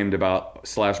most ashamed about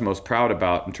 / most proud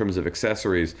about in terms of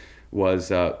accessories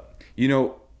was, in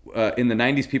the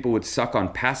 90s, people would suck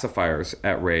on pacifiers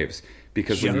at raves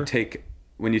because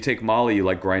when you take Molly, you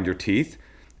like grind your teeth.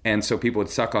 And so people would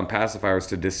suck on pacifiers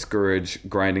to discourage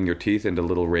grinding your teeth into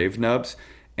little rave nubs.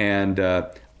 And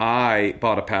I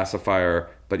bought a pacifier,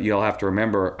 but you'll have to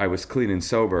remember I was clean and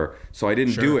sober, so I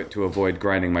didn't do it to avoid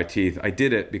grinding my teeth. I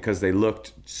did it because they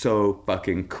looked so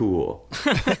fucking cool.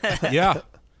 Yeah.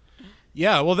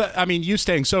 Yeah, well, you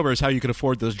staying sober is how you could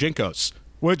afford those Jinkos.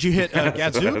 What'd you hit,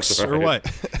 Gadzooks, or what?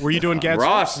 Were you doing Gadzooks?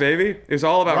 Ross, baby. It was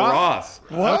all about Ross.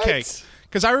 What? Okay.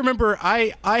 Because I remember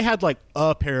I had like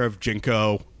a pair of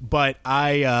Jinko, but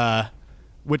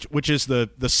which is the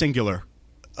singular.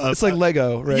 It's like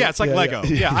Lego, right? Yeah, it's like Lego.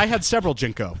 Yeah, I had several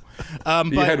Jinko.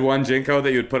 You had one Jinko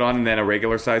that you would put on and then a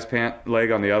regular size pant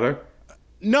leg on the other?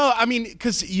 No, I mean,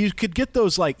 because you could get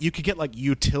those, like,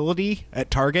 utility at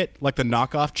Target, like the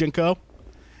knockoff Jinko.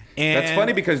 And that's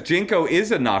funny because Jinko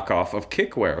is a knockoff of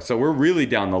kickwear, so we're really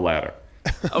down the ladder.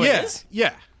 Oh, it is?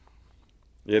 Yeah.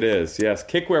 It is, yes.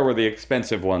 Kickwear were the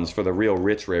expensive ones for the real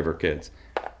rich raver kids.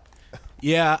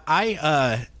 Yeah,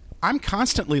 I'm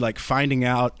constantly like finding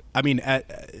out. I mean,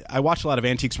 I watch a lot of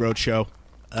Antiques Roadshow,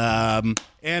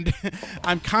 and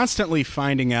I'm constantly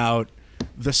finding out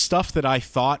the stuff that I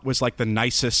thought was like the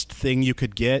nicest thing you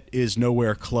could get is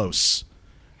nowhere close.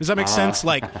 Does that make sense?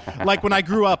 Like when I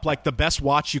grew up, like the best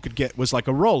watch you could get was like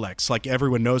a Rolex. Like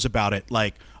everyone knows about it.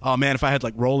 Like, oh man, if I had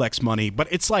like Rolex money. But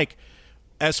it's like,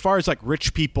 as far as like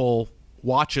rich people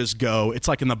watches go, it's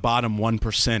like in the bottom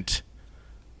 1%.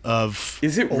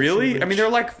 Is it really? I mean, they're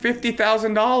like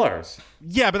 $50,000.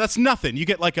 Yeah, but that's nothing. You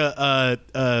get like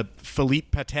a Philippe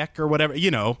Patek or whatever. You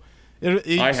know, you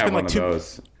I spend have one like of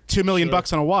those. $2 million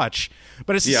bucks on a watch.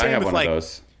 But it's the same I have with one like, of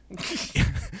those.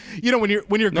 You know, when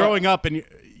you're growing up and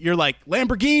you're like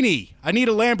Lamborghini. I need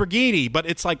a Lamborghini, but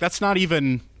it's like that's not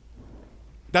even.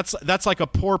 That's like a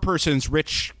poor person's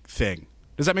rich thing.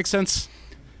 Does that make sense?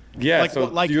 Yeah.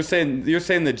 So you're saying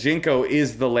the Jinko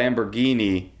is the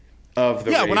Lamborghini of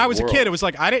the when I was world. a kid, it was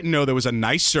like I didn't know there was a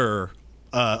nicer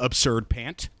absurd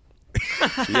pant.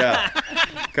 Yeah.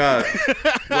 God.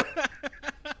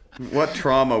 What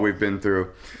trauma we've been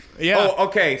through. Yeah. Oh,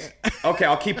 okay. Okay,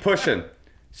 I'll keep pushing.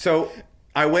 So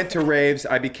I went to raves.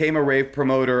 I became a rave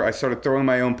promoter. I started throwing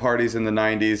my own parties in the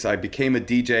 90s. I became a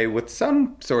DJ with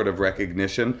some sort of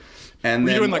recognition. And were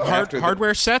then you doing like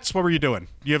hardware sets? What were you doing?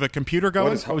 Do you have a computer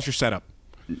going? What was your setup?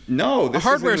 No, a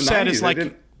hardware set is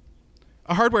like.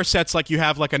 A hardware set's like you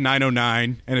have like a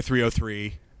 909 and a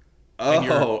 303.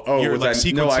 You're like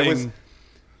sequencing. No,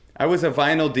 I was a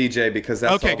vinyl DJ because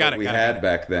that's all that we had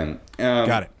back then.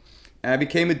 Got it. I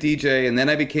became a DJ, and then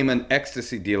I became an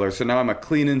ecstasy dealer. So now I'm a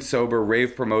clean and sober,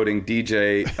 rave-promoting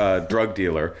DJ drug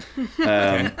dealer.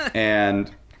 And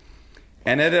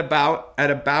at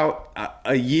about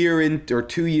a year or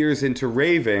 2 years into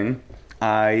raving,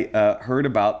 I heard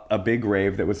about a big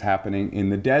rave that was happening in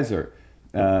the desert.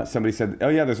 Somebody said, "Oh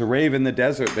yeah, there's a rave in the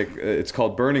desert. It's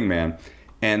called Burning Man."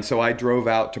 And so I drove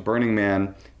out to Burning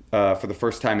Man for the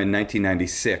first time in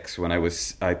 1996 when I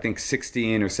was, I think,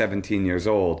 16 or 17 years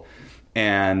old.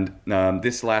 And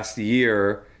this last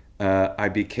year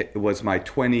was my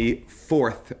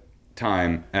 24th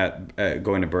time at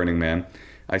going to Burning Man.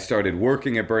 I started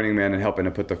working at Burning Man and helping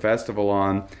to put the festival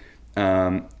on,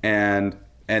 and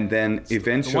then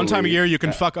eventually, one time a year you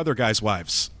can fuck other guys'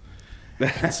 wives.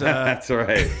 That's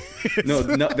right. No,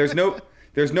 there's no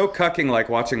cucking like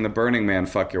watching the Burning Man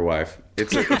fuck your wife.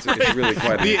 It's really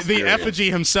quite an the effigy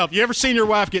himself. You ever seen your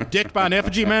wife get dicked by an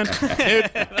effigy, man?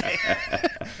 Dude.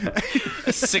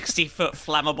 A 60-foot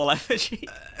flammable effigy.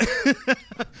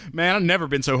 Man, I've never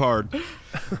been so hard.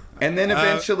 And then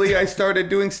eventually I started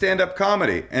doing stand-up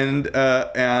comedy, and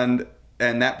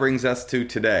that brings us to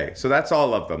today. So that's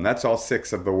all of them. That's all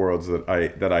 6 of the worlds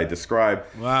that I describe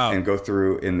and go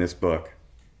through in this book.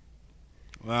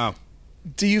 Wow.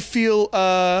 Do you feel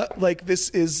like this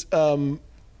is?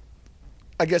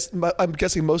 I guess I'm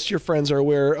guessing most of your friends are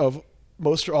aware of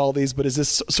most or all of these, but is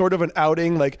this sort of an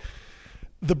outing? Like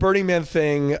the Burning Man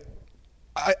thing,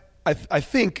 I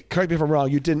think. Correct me if I'm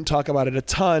wrong. You didn't talk about it a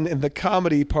ton in the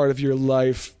comedy part of your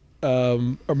life,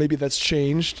 or maybe that's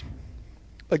changed.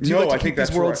 Like, do you like to keep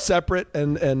these worlds separate?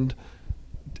 And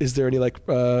is there any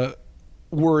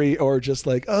worry or just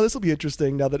like, oh, this will be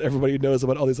interesting now that everybody knows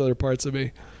about all these other parts of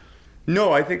me?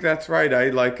 No, I think that's right.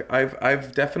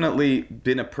 I've definitely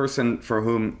been a person for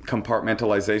whom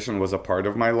compartmentalization was a part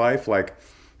of my life. Like,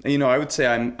 I would say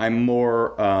I'm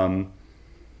more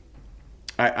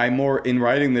in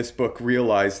writing this book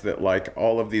realized that like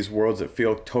all of these worlds that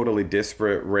feel totally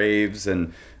disparate, raves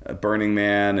and Burning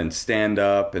Man and stand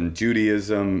up and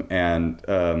Judaism and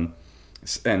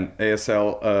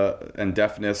ASL and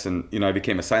deafness, and I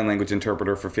became a sign language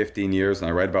interpreter for 15 years, and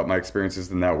I write about my experiences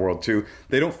in that world too.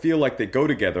 They don't feel like they go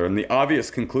together, and the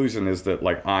obvious conclusion is that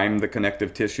like I'm the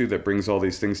connective tissue that brings all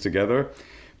these things together.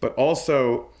 But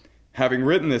also, having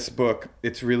written this book,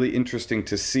 it's really interesting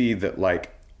to see that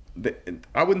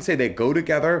I wouldn't say they go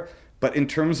together, but in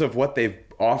terms of what they've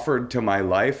offered to my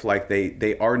life, like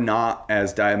they are not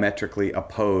as diametrically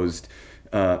opposed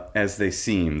as they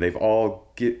seem. They've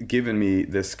all given me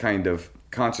this kind of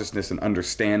consciousness and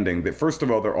understanding that, first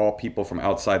of all, they're all people from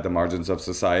outside the margins of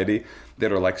society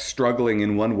that are like struggling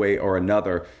in one way or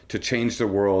another to change the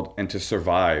world and to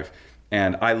survive.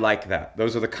 And I like that.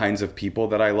 Those are the kinds of people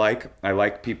that I like. I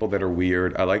like people that are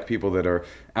weird. I like people that are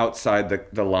outside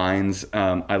the lines.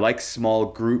 I like small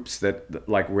groups that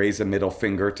like raise a middle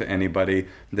finger to anybody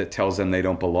that tells them they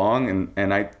don't belong.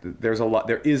 And there is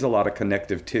a lot of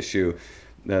connective tissue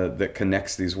that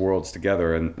connects these worlds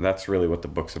together, and that's really what the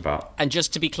book's about. And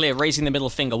just to be clear, raising the middle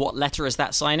finger, what letter is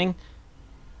that signing?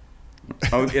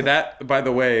 Oh, that, by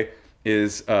the way,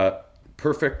 is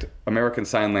perfect American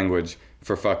Sign Language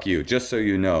for fuck you, just so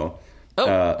you know.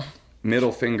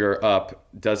 Middle finger up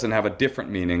doesn't have a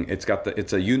different meaning.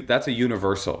 That's a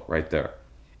universal right there.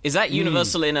 Is that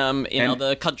universal in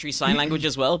other country sign language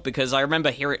as well? Because I remember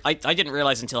hearing, I didn't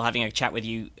realize until having a chat with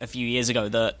you a few years ago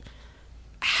that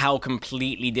how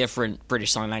completely different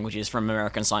British Sign Language is from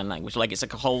American Sign Language. Like, it's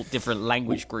like a whole different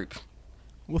language group.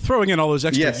 Well, throwing in all those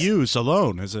extra U's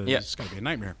alone it's going to be a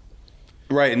nightmare.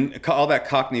 Right, and all that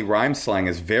Cockney rhyme slang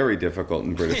is very difficult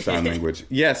in British Sign Language.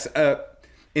 Yes,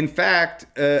 in fact,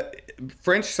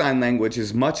 French Sign Language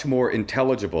is much more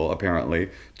intelligible,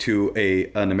 apparently, to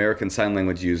an American Sign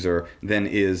Language user than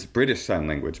is British Sign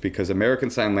Language, because American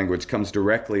Sign Language comes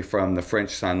directly from the French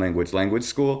Sign Language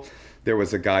school. There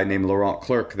was a guy named Laurent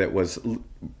Clerc that was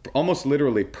almost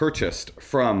literally purchased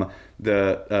from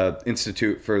the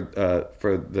Institute for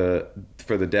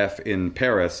the Deaf in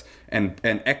Paris and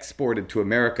exported to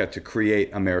America to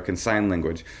create American Sign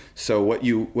Language. So what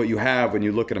you have when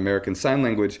you look at American Sign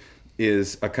Language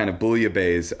is a kind of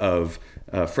bouillabaisse of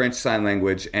French Sign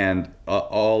Language and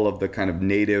all of the kind of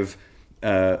native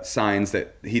signs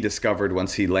that he discovered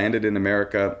once he landed in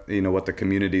America. What the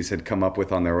communities had come up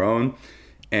with on their own.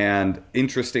 And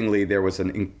interestingly, there was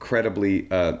an incredibly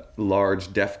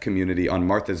large deaf community on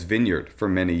Martha's Vineyard for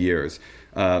many years.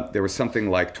 There was something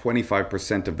like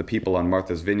 25% of the people on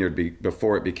Martha's Vineyard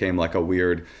before it became like a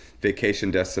weird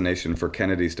vacation destination for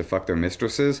Kennedys to fuck their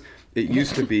mistresses. It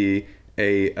used to be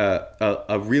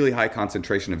a really high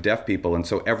concentration of deaf people, and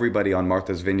so everybody on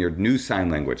Martha's Vineyard knew sign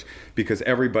language because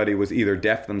everybody was either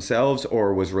deaf themselves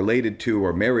or was related to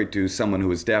or married to someone who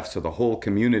was deaf, so the whole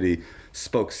community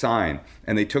spoke sign.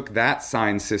 And they took that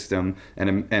sign system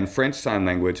and French sign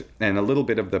language and a little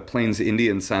bit of the Plains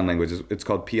Indian sign language. It's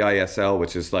called PISL,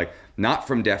 which is like not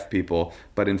from deaf people,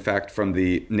 but in fact from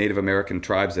the Native American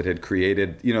tribes that had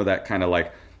created, that kind of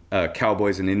like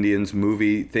Cowboys and Indians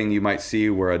movie thing you might see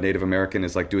where a Native American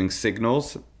is like doing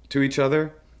signals to each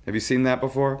other. Have you seen that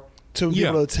before? To be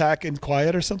able to attack in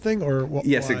quiet or something? Or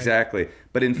yes, why? Exactly.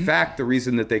 But in fact, the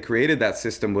reason that they created that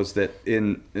system was that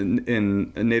in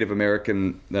Native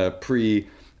American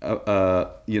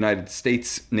pre-United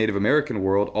States Native American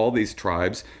world, all these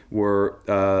tribes were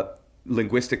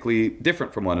linguistically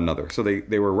different from one another. So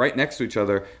they were right next to each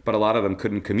other, but a lot of them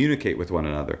couldn't communicate with one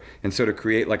another. And so to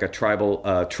create like a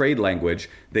tribal trade language,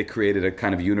 they created a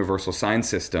kind of universal sign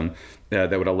system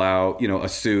that would allow, a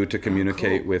Sioux to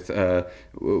communicate with a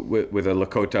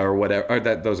Lakota or whatever. Or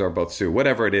those are both Sioux,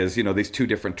 whatever it is. These two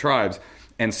different tribes.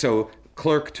 And so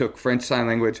Clerk took French Sign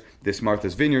Language, this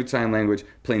Martha's Vineyard Sign Language,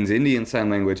 Plains Indian Sign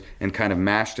Language, and kind of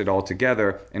mashed it all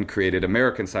together and created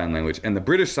American Sign Language. And the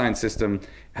British sign system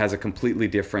has a completely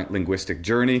different linguistic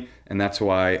journey, and that's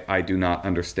why I do not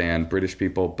understand British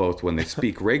people, both when they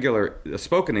speak regular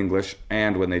spoken English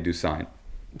and when they do sign.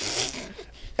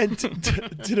 And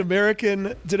did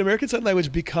American Sign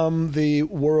Language become the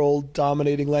world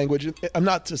dominating language? I'm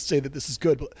not to say that this is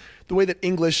good, but the way that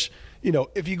English,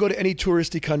 if you go to any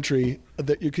touristy country,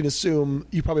 that you can assume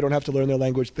you probably don't have to learn their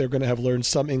language. They're going to have learned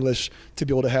some English to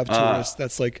be able to have tourists.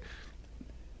 That's like...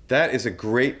 That is a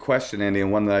great question, Andy,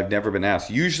 and one that I've never been asked.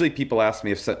 Usually people ask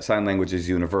me if sign language is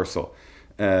universal.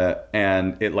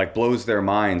 And it like blows their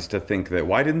minds to think that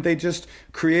why didn't they just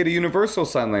create a universal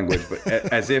sign language? But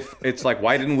as if it's like,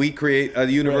 why didn't we create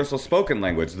a universal spoken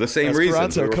language? The same Esperanto,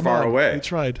 reason we were come far on. away. We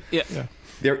tried. Yeah.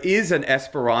 There is an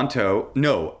Esperanto.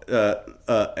 No,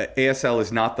 ASL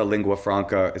is not the lingua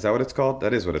franca. Is that what it's called?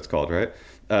 That is what it's called, right?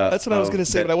 That's what I was going to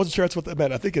say, but I wasn't sure that's what that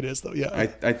meant. I think it is, though.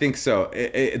 Yeah, I think so.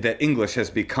 That English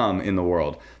has become in the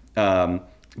world,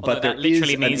 but there literally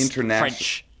is an means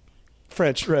international.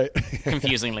 French, right?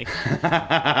 Confusingly.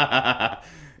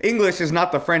 English is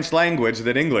not the French language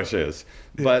that English is,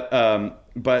 but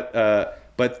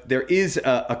there is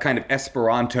a kind of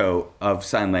Esperanto of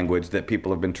sign language that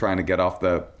people have been trying to get off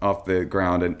the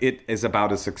ground, and it is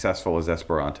about as successful as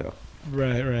Esperanto.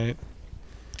 Right.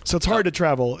 So it's hard to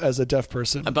travel as a deaf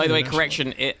person. By the way,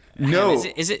 correction. No.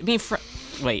 Is it me?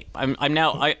 Wait, I'm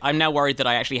now worried that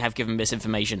I actually have given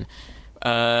misinformation.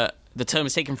 The term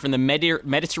is taken from the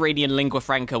Mediterranean lingua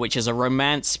franca, which is a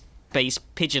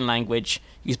Romance-based pidgin language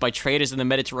used by traders in the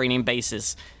Mediterranean basin.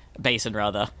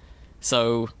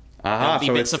 So there will be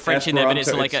bits of French in there, but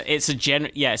it's like it's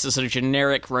a sort of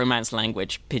generic Romance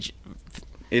language. Pidgin.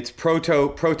 It's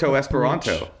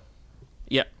proto-Esperanto.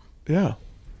 Yep. Yeah.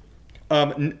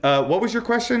 What was your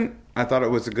question? I thought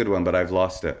it was a good one, but I've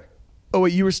lost it. Oh,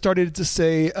 wait, you were started to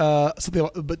say something,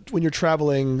 but when you're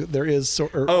traveling, there is...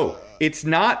 It's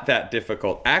not that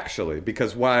difficult, actually,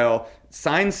 because while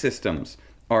sign systems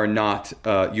are not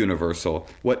universal,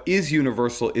 what is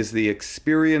universal is the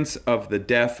experience of the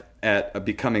deaf at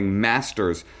becoming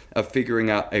masters of figuring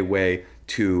out a way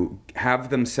to have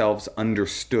themselves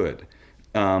understood.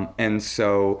 And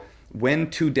so... when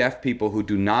two deaf people who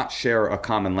do not share a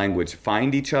common language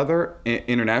find each other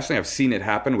internationally, I've seen it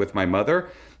happen with my mother,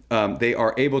 they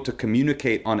are able to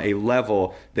communicate on a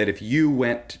level that if you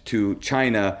went to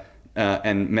China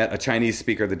and met a Chinese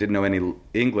speaker that didn't know any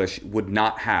English would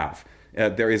not have.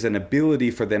 There is an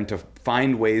ability for them to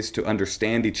find ways to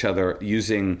understand each other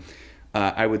using,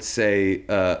 I would say,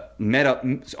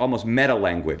 almost meta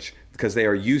language, because they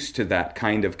are used to that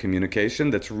kind of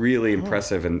communication that's really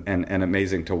impressive and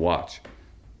amazing to watch.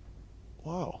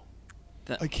 Wow.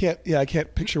 I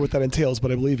can't picture what that entails,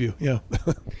 but I believe you. Yeah.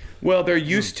 Well, they're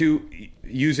used to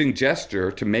using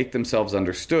gesture to make themselves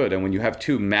understood. And when you have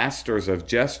two masters of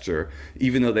gesture,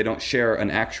 even though they don't share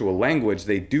an actual language,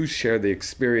 they do share the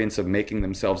experience of making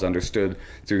themselves understood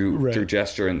through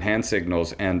gesture and hand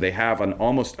signals. And they have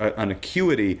almost an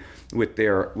acuity with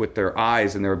their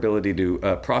eyes and their ability to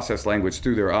process language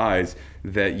through their eyes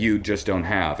that you just don't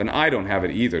have. And I don't have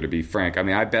it either, to be frank. I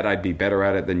mean, I bet I'd be better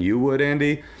at it than you would,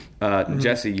 Andy.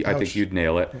 Jesse, I think you'd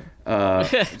nail it.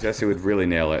 Jesse would really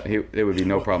nail it. It would be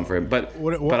no problem for him. But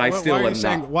I still why are am you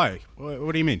saying, not. Why?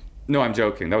 What do you mean? No, I'm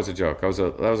joking. That was a joke. That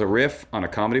was a riff on a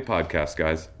comedy podcast,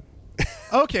 guys.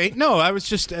 Okay, no, I was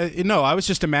just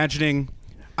imagining.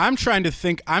 I'm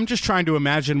just trying to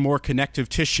imagine more connective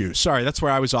tissue. Sorry, that's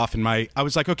where I was off I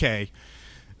was like, okay,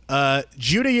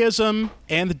 Judaism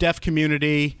and the deaf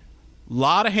community, a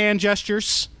lot of hand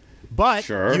gestures, but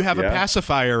sure, you have a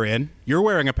pacifier in. You're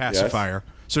wearing a pacifier,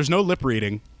 so there's no lip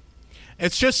reading.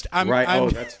 It's just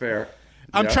that's fair.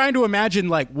 I'm trying to imagine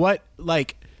what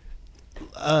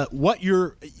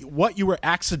you were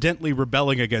accidentally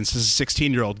rebelling against as a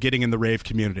 16-year-old getting in the rave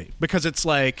community, because it's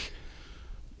like,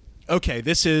 okay,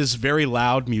 this is very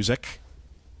loud music,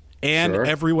 and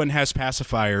everyone has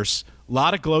pacifiers. A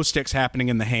lot of glow sticks happening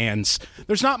in the hands.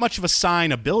 There's not much of a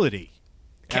sign ability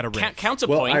at a rave.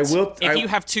 Counterpoint, if you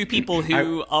have two people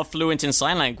who are fluent in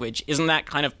sign language, isn't that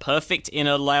kind of perfect in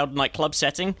a loud nightclub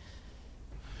setting?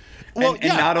 Well,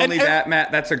 and not only that,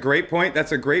 Matt, that's a great point.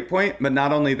 But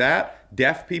not only that,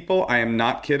 deaf people, I am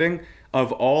not kidding,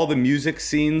 of all the music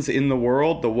scenes in the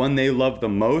world, the one they love the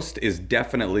most is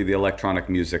definitely the electronic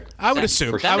music. I would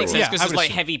assume. That makes sense, because it's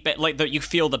like heavy, like that. You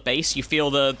feel the bass, you feel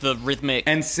the rhythmic.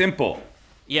 And simple.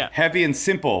 Yeah. Heavy and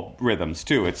simple rhythms,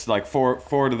 too. It's like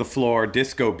four to the floor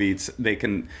disco beats. They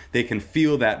can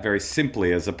feel that very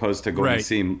simply, as opposed to going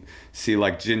to see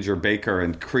like Ginger Baker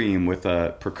and Cream with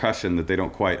a percussion that they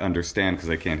don't quite understand because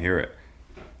they can't hear it.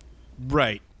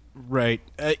 Right.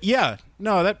 Yeah.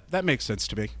 No, that makes sense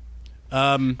to me.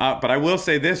 But I will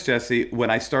say this, Jesse. When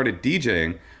I started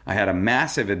DJing, I had a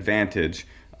massive advantage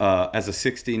as a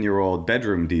 16-year-old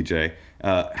bedroom DJ,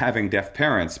 having deaf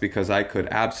parents, because I could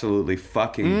absolutely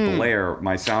fucking blare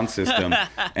my sound system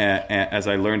as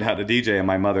I learned how to DJ, and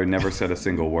my mother never said a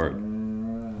single word.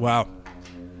 Wow.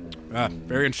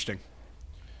 Very interesting.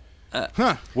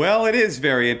 Well, it is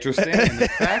very interesting. And in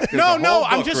fact, there's a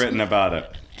whole book written about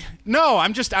it. No,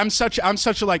 I'm such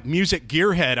a like music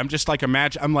gearhead. I'm just like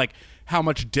I'm like how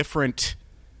much different.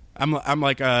 I'm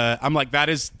like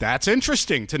that's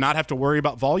interesting to not have to worry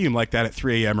about volume like that at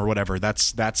 3 a.m. or whatever.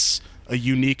 That's a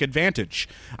unique advantage.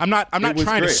 I'm not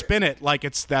trying to spin it like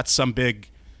that's some big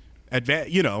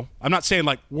advantage. I'm not saying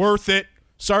like worth it.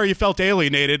 Sorry you felt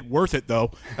alienated. Worth it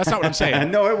though. That's not what I'm saying.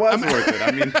 No, it was worth it.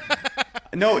 I mean,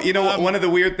 no, one of the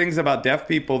weird things about deaf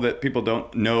people that people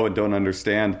don't know and don't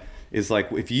understand is like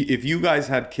if you guys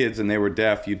had kids and they were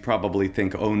deaf, you'd probably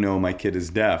think, oh no, my kid is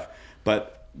deaf.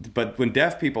 But when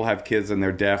deaf people have kids and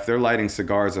they're deaf, they're lighting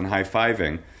cigars and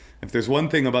high-fiving. If there's one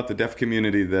thing about the deaf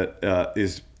community that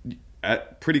is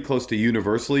pretty close to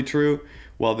universally true,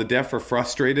 while the deaf are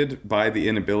frustrated by the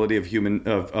inability of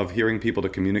hearing people to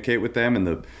communicate with them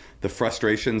and the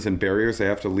frustrations and barriers they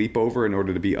have to leap over in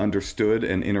order to be understood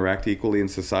and interact equally in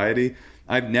society,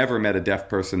 I've never met a deaf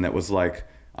person that was like,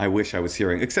 I wish I was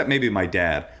hearing, except maybe my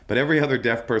dad. But every other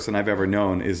deaf person I've ever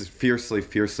known is fiercely,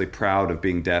 fiercely proud of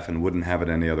being deaf and wouldn't have it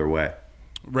any other way.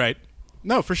 Right.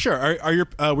 No, for sure. Were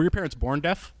your parents born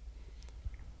deaf?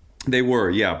 They were,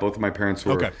 yeah. Both of my parents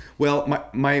were. Okay. Well,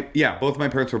 both of my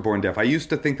parents were born deaf. I used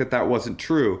to think that wasn't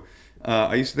true.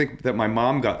 I used to think that my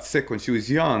mom got sick when she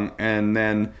was young, and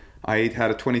then I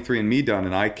had a 23andMe done,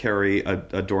 and I carry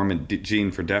a dormant gene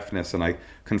for deafness, and I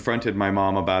confronted my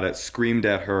mom about it, screamed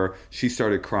at her. She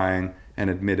started crying and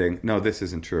admitting, no, this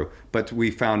isn't true. But we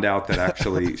found out that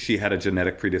actually she had a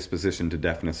genetic predisposition to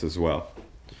deafness as well.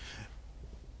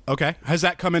 Okay. Has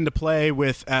that come into play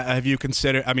with, have you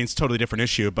considered, I mean, it's a totally different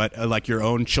issue, but like your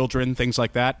own children, things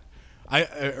like that?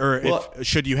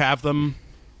 Should you have them?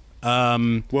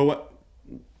 When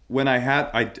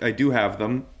I do have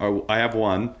them. I have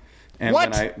one. And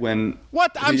what?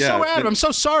 I'm so out. I'm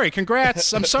so sorry.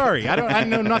 Congrats. I'm sorry. I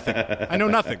know nothing.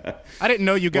 I didn't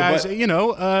know you guys.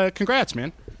 Congrats,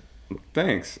 man.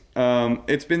 Thanks.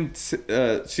 It's been.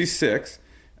 She's 6,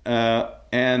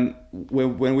 and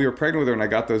when we were pregnant with her and I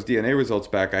got those DNA results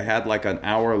back, I had like an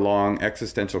hour-long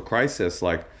existential crisis.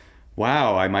 Like,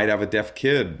 wow, I might have a deaf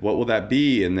kid. What will that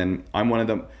be? And then I'm one of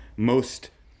the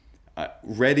most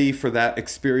ready for that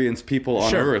experience people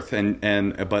on Earth,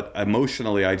 but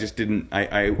emotionally I just didn't.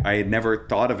 I had never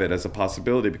thought of it as a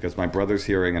possibility because my brother's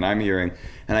hearing and I'm hearing,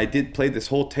 and I did play this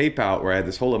whole tape out where I had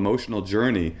this whole emotional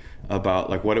journey about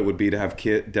like what it would be to have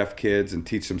deaf kids and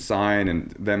teach them sign,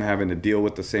 and them having to deal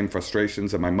with the same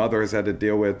frustrations that my mother has had to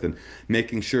deal with, and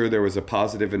making sure there was a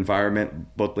positive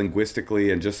environment both linguistically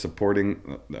and just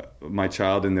supporting my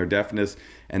child in their deafness.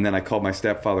 And then I called my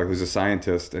stepfather, who's a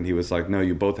scientist, and he was like, no,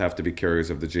 you both have to be carriers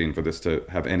of the gene for this to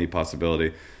have any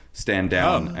possibility. Stand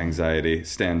down, anxiety,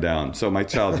 stand down. So my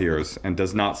child hears and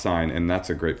does not sign, and that's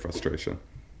a great frustration.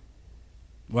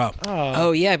 Wow.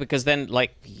 Oh yeah, because then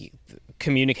like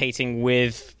communicating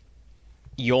with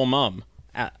your mum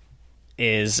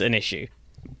is an issue.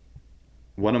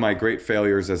 One of my great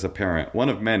failures as a parent. One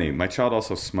of many. My child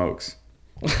also smokes.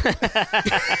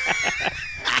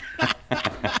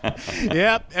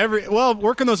 Yep.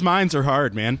 Working those minds are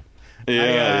hard, man.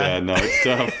 No, it's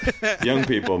tough. Young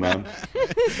people, man.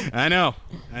 I know.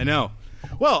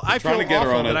 Well, I feel trying to get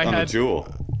her awful on that a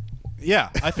jewel. Yeah,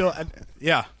 I feel.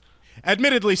 Yeah.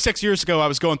 Admittedly, 6 years ago, I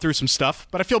was going through some stuff,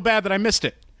 but I feel bad that I missed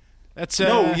it. That's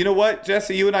No, you know what,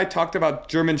 Jesse? You and I talked about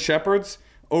German Shepherds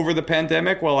over the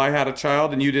pandemic while I had a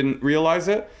child, and you didn't realize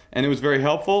it, and it was very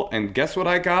helpful. And guess what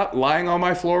I got lying on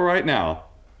my floor right now?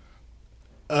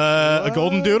 A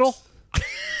golden doodle?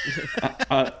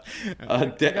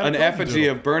 An effigy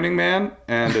of Burning Man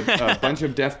and a bunch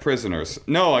of deaf prisoners.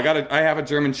 No, I have a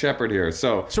German Shepherd here.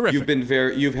 So terrific.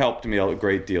 You've helped me a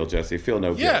great deal, Jesse. Feel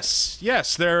no guilt.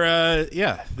 Yes, they're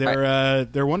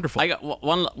wonderful. I got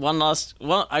one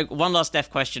last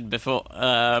deaf question before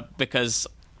because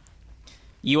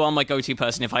you are my go-to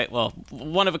person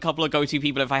one of a couple of go-to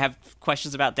people if I have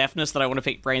questions about deafness that I want to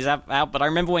pick brains out. But I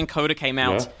remember when Coda came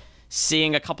out,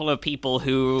 seeing a couple of people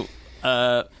who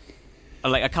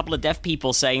like a couple of deaf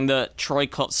people saying that Troy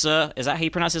Kotzer, is that how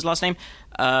you pronounce his last name?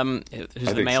 Who's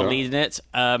the male lead in it,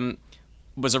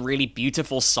 was a really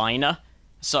beautiful signer.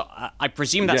 So I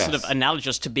presume that's sort of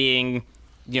analogous to being,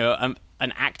 an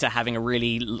actor having a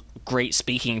really great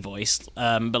speaking voice.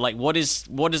 But like, what does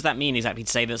that mean exactly to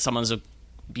say that someone's a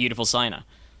beautiful signer?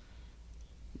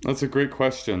 That's a great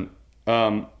question.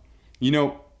 There's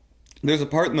a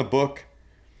part in the book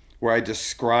where I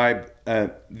describe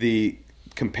the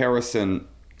comparison,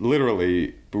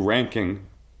 literally ranking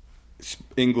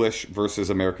English versus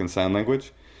American Sign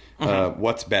Language.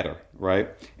 What's better, right?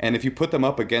 And if you put them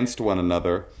up against one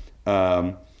another,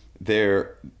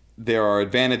 there are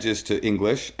advantages to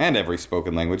English and every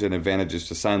spoken language and advantages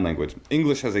to sign language.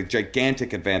 English has a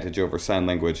gigantic advantage over sign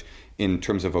language in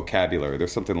terms of vocabulary.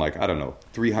 There's something like,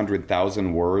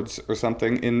 300,000 words or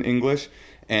something in English.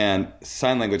 And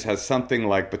sign language has something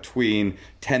like between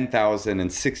 10,000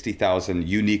 and 60,000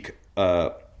 unique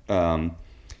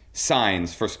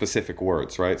signs for specific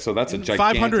words, right? So that's a gigantic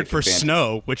 500 for advantage.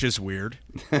 Snow, which is weird.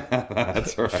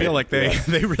 That's right. I feel like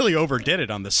they really overdid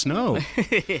it on the snow.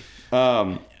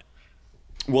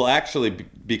 Well, actually,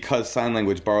 because sign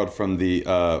language borrowed from the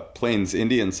Plains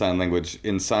Indian Sign Language,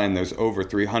 in sign there's over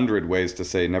 300 ways to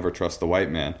say never trust the white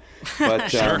man. But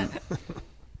Sure.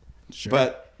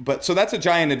 But so that's a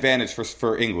giant advantage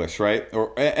for English, right?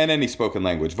 And any spoken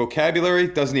language. Vocabulary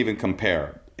doesn't even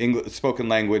compare. Spoken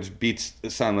language beats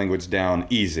sign language down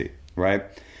easy, right?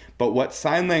 But what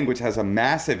sign language has a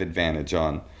massive advantage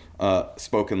on,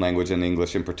 spoken language and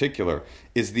English in particular,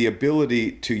 is the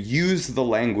ability to use the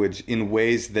language in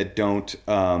ways that don't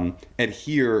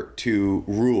adhere to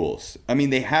rules. I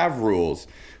mean, they have rules,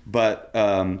 but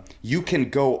you can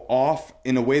go off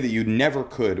in a way that you never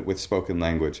could with spoken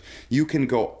language. You can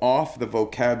go off the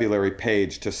vocabulary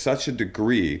page to such a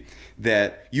degree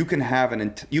that you can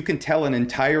tell an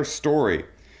entire story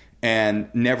and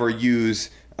never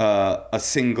use a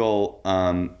single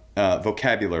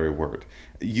vocabulary word,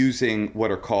 using what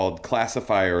are called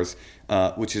classifiers,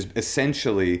 which is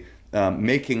essentially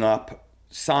making up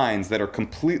signs that are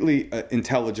completely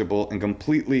intelligible and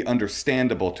completely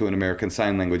understandable to an American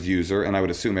Sign Language user, and I would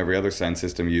assume every other sign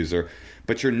system user,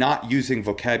 but you're not using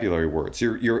vocabulary words.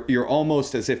 You're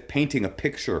almost as if painting a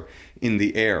picture in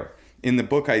the air. In the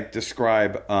book, I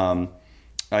describe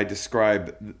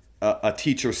a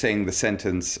teacher saying the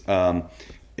sentence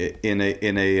in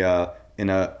a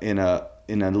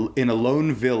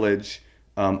lone village,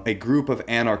 a group of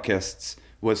anarchists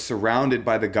was surrounded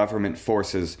by the government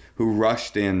forces who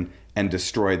rushed in and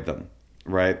destroyed them.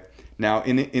 Right now,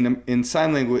 in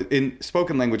sign language, in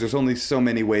spoken language, there's only so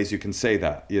many ways you can say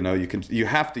that. You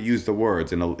have to use the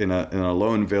words in a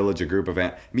lone village, a group of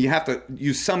you have to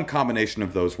use some combination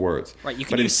of those words. Right, you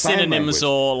can use synonyms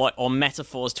or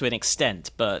metaphors to an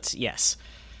extent, but yes.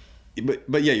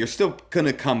 But yeah, you're still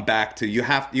gonna come back to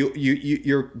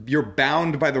you're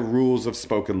bound by the rules of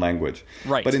spoken language.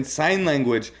 Right. But in sign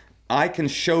language, I can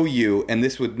show you, and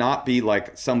this would not be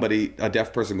like a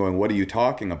deaf person going, "What are you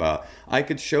talking about?" I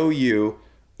could show you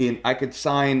I could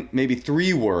sign maybe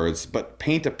 3 words, but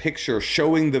paint a picture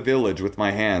showing the village with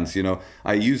my hands.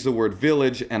 I use the word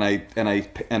village, and I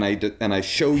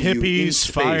show you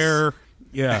hippies, fire.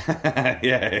 Yeah.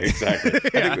 Yeah, exactly.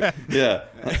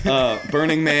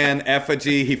 Burning Man,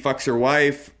 effigy, he fucks your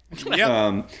wife.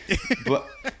 Yep. But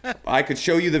I could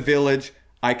show you the village.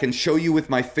 I can show you with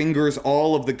my fingers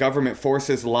all of the government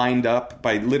forces lined up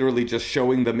by literally just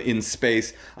showing them in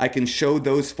space. I can show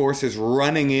those forces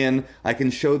running in. I can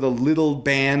show the little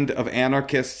band of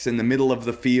anarchists in the middle of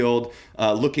the field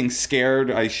looking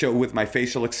scared. I show with my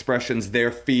facial expressions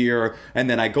their fear, and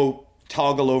then I go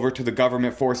toggle over to the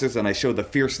government forces and I show the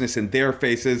fierceness in their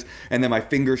faces, and then my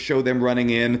fingers show them running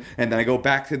in, and then I go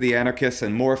back to the anarchists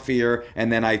and more fear, and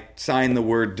then I sign the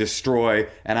word destroy,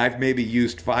 and I've maybe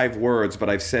used 5 words, but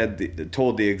I've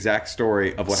told the exact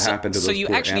story of what happened to those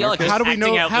poor anarchists. How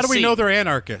do we know they're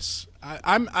anarchists?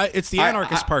 It's the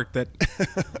anarchist part that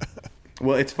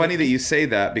Well, it's funny that you say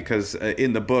that, because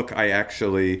in the book I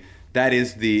actually that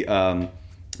is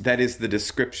the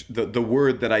description, the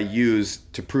word that I use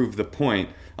to prove the point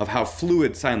of how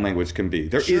fluid sign language can be.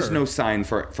 There is no sign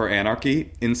for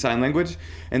anarchy in sign language.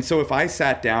 And so if I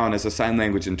sat down as a sign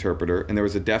language interpreter and there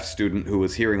was a deaf student who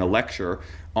was hearing a lecture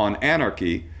on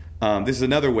anarchy, this is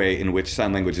another way in which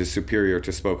sign language is superior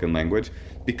to spoken language.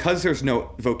 Because there's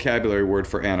no vocabulary word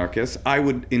for anarchists, I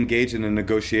would engage in a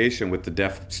negotiation with the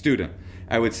deaf student.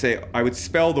 I would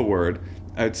spell the word.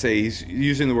 I would say he's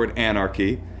using the word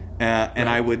anarchy. And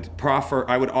I would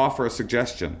offer a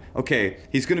suggestion. Okay,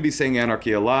 he's going to be saying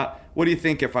anarchy a lot. What do you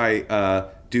think if I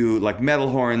do like metal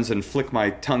horns and flick my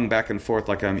tongue back and forth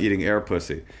like I'm eating air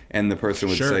pussy? And the person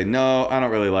would say, no, I don't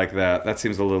really like that. That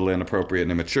seems a little inappropriate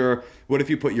and immature. What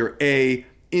if you put your an A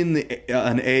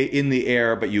in the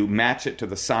air, but you match it to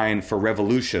the sign for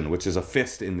revolution, which is a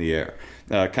fist in the air,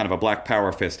 kind of a black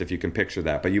power fist, if you can picture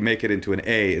that. But you make it into an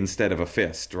A instead of a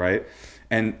fist, right?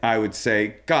 And I would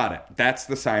say, got it. That's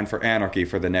the sign for anarchy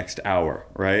for the next hour,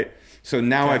 right? So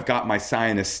now I've got my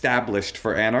sign established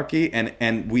for anarchy,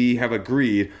 and we have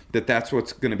agreed that that's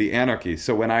what's going to be anarchy.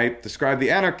 So when I describe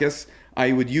the anarchists,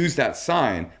 I would use that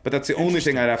sign, but that's the only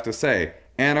thing I'd have to say.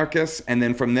 Anarchists, and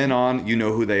then from then on, you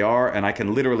know who they are, and I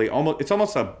can literally it's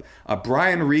almost a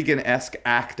Brian Regan-esque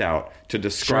act out to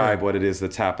describe what it is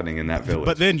that's happening in that village.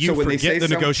 But then you forget the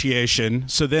negotiation,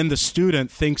 so then the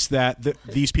student thinks that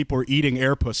these people are eating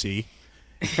air pussy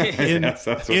in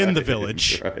the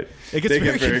village. Right. It gets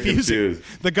very confusing.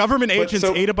 Confused. The government agents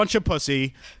ate a bunch of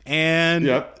pussy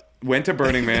and went to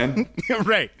Burning Man.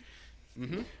 Right.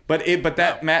 Mm-hmm.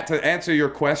 But Matt, to answer your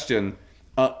question,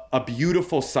 a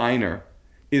beautiful signer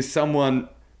is someone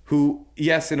who,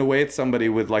 yes, in a way it's somebody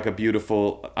with like a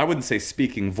beautiful, I wouldn't say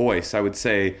speaking voice, I would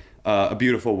say a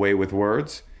beautiful way with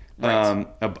words,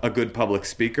 a good public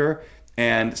speaker,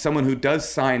 and someone who does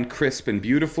sign crisp and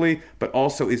beautifully, but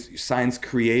also signs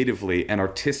creatively and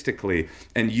artistically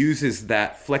and uses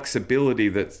that flexibility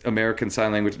that American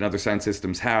Sign Language and other sign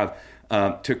systems have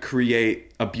to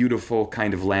create a beautiful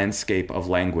kind of landscape of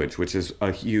language, which is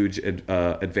a huge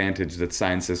advantage that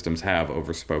sign systems have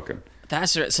over spoken.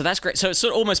 So that's great. So it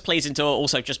sort of almost plays into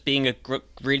also just being a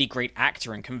really great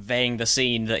actor and conveying the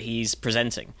scene that he's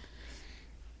presenting.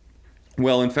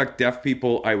 Well, in fact, deaf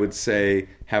people, I would say,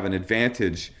 have an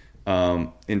advantage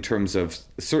in terms of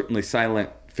certainly silent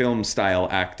film style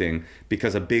acting,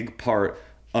 because a big part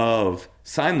of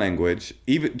sign language,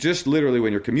 even just literally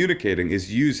when you're communicating,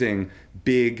 is using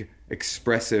big,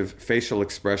 expressive facial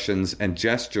expressions and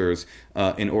gestures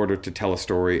in order to tell a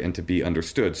story and to be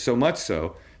understood. So much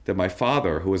so that my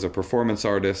father, who was a performance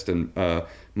artist and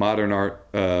modern art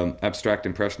abstract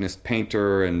impressionist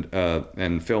painter and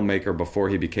filmmaker before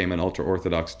he became an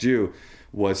ultra-Orthodox Jew,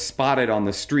 was spotted on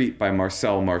the street by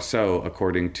Marcel Marceau,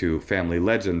 according to family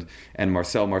legend. And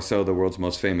Marcel Marceau, the world's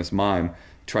most famous mime,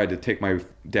 tried to take my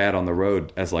dad on the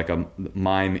road as like a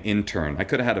mime intern. I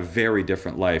could have had a very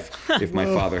different life if my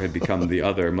father had become the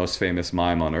other most famous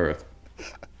mime on earth.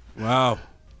 Wow.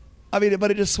 I mean,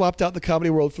 but it just swapped out the comedy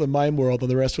world for the mime world,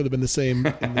 and the rest would have been the same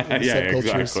in the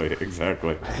subcultures.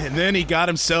 Exactly. And then he got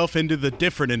himself into the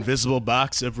different invisible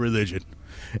box of religion.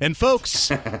 And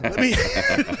folks, let me...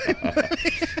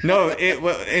 No,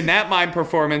 in that mime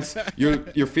performance,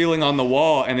 you're feeling on the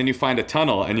wall, and then you find a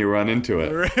tunnel, and you run into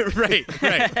it. Right.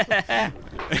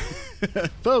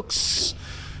 Folks,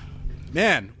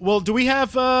 man. Well, do we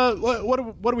have... what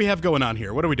do we have going on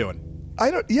here? What are we doing? I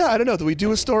don't know. Do we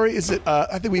do a story? Is it?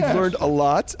 I think we've learned a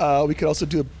lot. We could also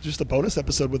do just a bonus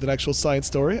episode with an actual science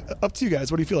story. Up to you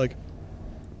guys. What do you feel like?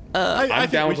 I'm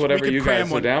down with whatever you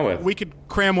guys are down with. We could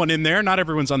cram one in there. Not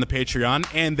everyone's on the Patreon,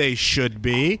 and they should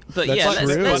be. But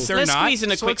That's true. let's squeeze in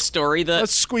a quick story.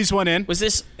 Let's squeeze one in. Was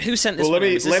this who sent this? Well,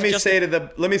 let me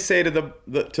say to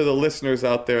the listeners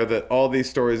out there that all these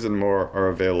stories and more are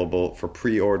available for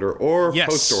pre-order or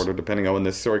post-order, depending on when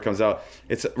this story comes out.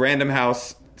 It's Random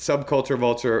House Subculture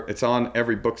Vulture. It's on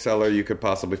every bookseller you could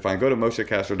possibly find. Go to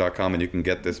moshekasher.com and you can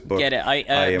get this book. Get it.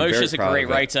 Moshe's a great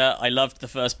writer. I loved the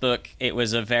first book. It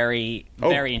was a very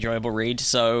enjoyable read.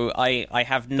 So I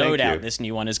have no doubt this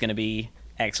new one is going to be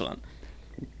excellent.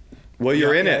 Well,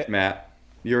 you're in it, Matt.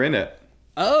 You're in it.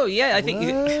 Oh yeah, I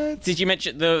think. Did you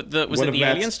mention the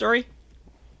alien story?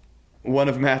 One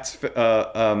of Matt's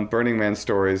Burning Man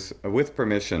stories, with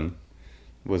permission,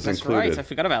 was included. That's right. I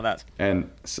forgot about that.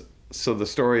 And so the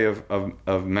story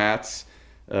of Matt's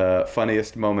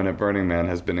funniest moment at Burning Man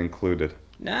has been included.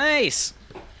 Nice.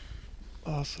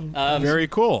 Awesome. Very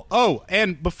cool. Oh,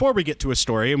 and before we get to a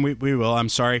story, and we will, I'm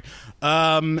sorry,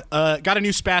 got a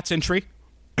new Spats entry.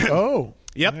 Oh.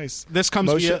 Yep. Nice. This comes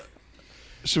Moshe, via...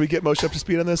 Should we get Moshe up to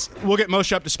speed on this? We'll get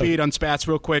Moshe up to speed on Spats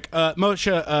real quick.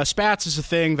 Moshe, Spats is a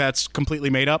thing that's completely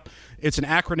made up. It's an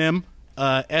acronym,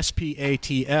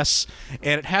 SPATS,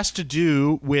 and it has to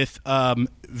do with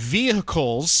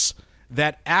vehicles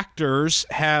that actors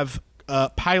have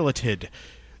piloted.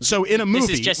 So in a movie,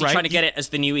 this is Jesse trying to get it as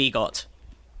the new EGOT.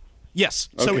 Yes.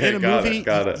 So okay, in a movie,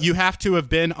 got it. you have to have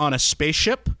been on a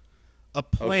spaceship, a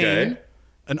plane,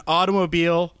 an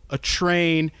automobile, a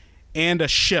train, and a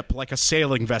ship, like a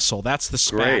sailing vessel. That's the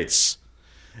Spats.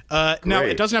 Now,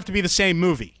 it doesn't have to be the same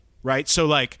movie, right? So,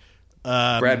 like...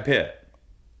 Brad Pitt.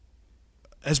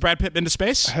 Has Brad Pitt been to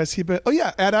space? Has he been? Oh,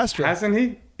 yeah, Ad Astra. Hasn't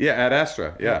he? Yeah, Ad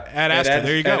Astra, yeah. Ad Astra,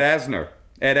 there you go.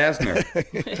 Ed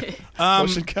Asner.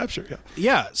 Motion capture, yeah.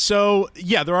 Yeah, so,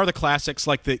 yeah, there are the classics,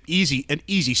 like an easy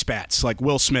Spats, like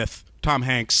Will Smith, Tom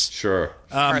Hanks. Sure.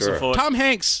 Sure.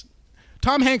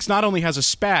 Tom Hanks not only has a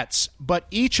Spats, but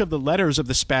each of the letters of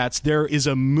the Spats, there is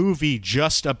a movie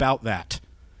just about that.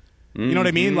 You know what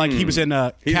I mean? Like he was in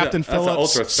Captain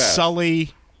Phillips, Sully,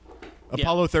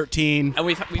 Apollo 13. And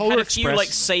we've had a few like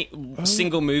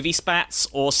single movie spats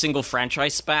or single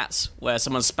franchise spats where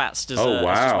someone spats as just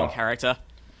one character.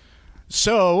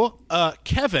 So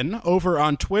Kevin over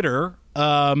on Twitter,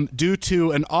 due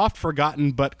to an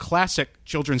oft-forgotten but classic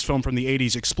children's film from the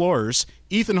 80s, Explorers,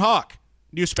 Ethan Hawke,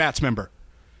 new Spats member.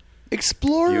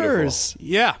 Explorers.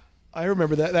 Beautiful. Yeah. I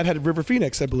remember that. That had River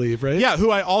Phoenix, I believe, right? Yeah,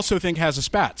 who I also think has a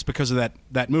Spats because of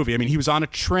that movie. I mean, he was on a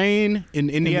train in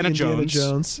Indiana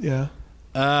Jones. Yeah.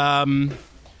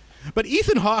 But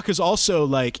Ethan Hawke is also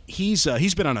like he's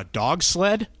been on a dog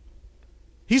sled.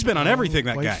 He's been on everything.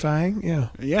 That White guy. Fang, yeah.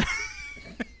 Yeah.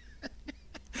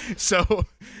 So,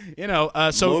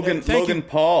 Logan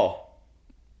Paul.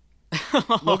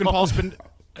 Logan Paul's been.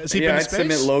 Has he been in space? I'd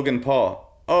submit Logan Paul.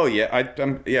 Oh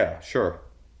yeah, yeah, sure.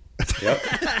 Yep.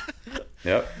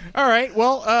 Yep. All right.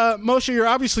 Well, Moshe, you're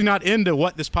obviously not into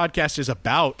what this podcast is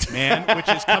about, man, which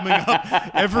is coming up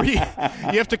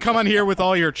you have to come on here with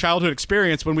all your childhood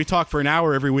experience when we talk for an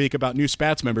hour every week about new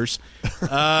Spats members.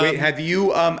 Wait, have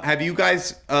you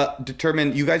guys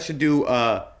determined you guys should do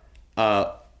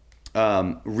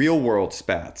real world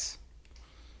Spats?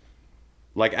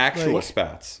 Like actual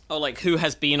Spats. Oh, like who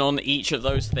has been on each of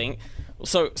those things?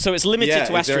 So it's limited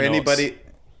to astronauts. Is there anybody?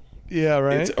 Yeah,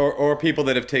 right. Or people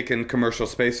that have taken commercial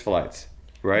space flights,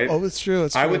 right? Oh, it's true.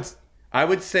 It's true. I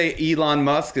would say Elon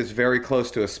Musk is very close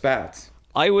to a Spats.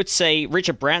 I would say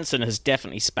Richard Branson has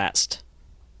definitely spatsed.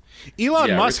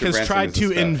 Elon Musk has tried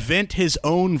to invent his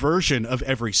own version of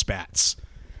every Spats.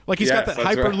 Like he's got the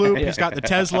Hyperloop, he's got the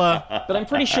Tesla. But I'm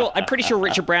pretty sure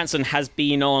Richard Branson has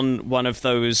been on one of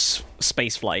those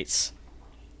space flights.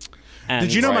 And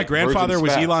did you know my grandfather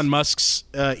was Elon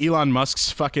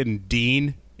Musk's fucking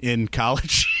dean in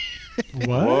college? What?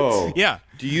 Whoa. Yeah.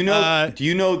 Do you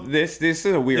know this? This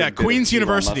is a weird. Yeah, Queen's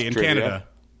University in Canada.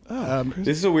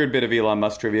 This is a weird bit of Elon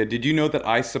Musk trivia. Did you know that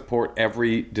I support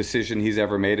every decision he's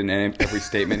ever made and every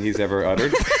statement he's ever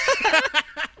uttered?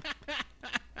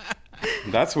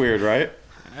 That's weird, right?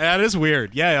 That is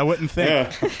weird. Yeah, I wouldn't think.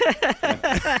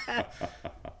 Yeah.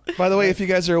 By the way, if you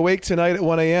guys are awake tonight at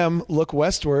 1 a.m., look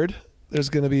westward. There's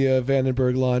going to be a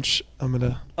Vandenberg launch. I'm going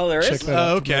to check that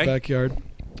out from my backyard.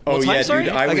 Oh, yeah, dude.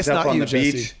 I was up on the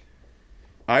beach. Jesse.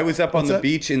 I was up on the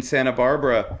beach in Santa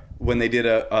Barbara when they did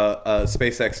a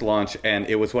SpaceX launch, and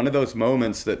it was one of those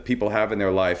moments that people have in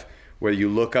their life where you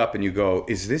look up and you go,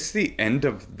 is this the end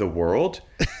of the world?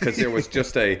 Because there was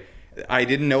just I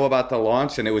didn't know about the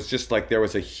launch, and it was just like there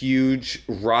was a huge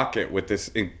rocket with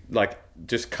this, like,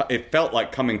 it felt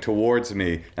like coming towards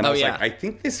me. And I was like, I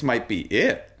think this might be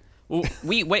it. Well,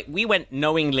 we went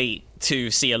knowingly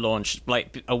to see a launch,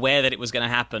 like aware that it was going to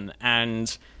happen,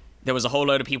 and there was a whole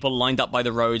load of people lined up by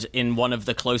the road in one of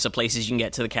the closer places you can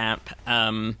get to the camp,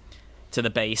 to the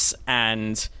base,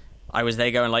 and I was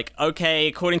there going like, okay,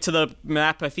 according to the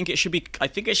map, I think it should be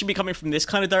coming from this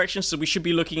kind of direction, so we should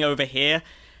be looking over here,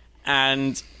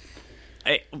 and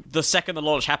the second the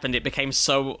launch happened, it became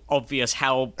so obvious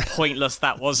how pointless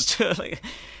that was. It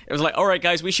was like, all right,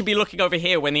 guys, we should be looking over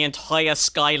here when the entire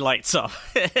sky lights up.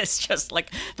 It's just like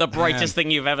the brightest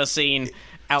thing you've ever seen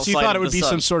outside. So you thought it would be sun.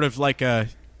 some sort of like a.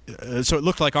 So it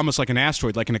looked like almost like an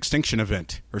asteroid, like an extinction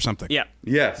event or something. Yeah.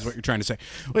 Yes. Is what you're trying to say.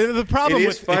 Well, the problem It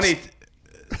is funny.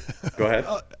 Go ahead.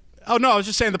 Oh no, I was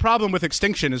just saying the problem with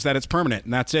extinction is that it's permanent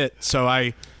and that's it. So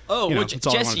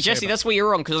Jesse, that's where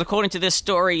you're wrong, because according to this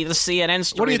story, the CNN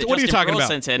story what are you talking about?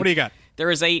 Sent in, what do you got?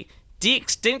 There is a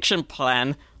de-extinction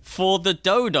plan for the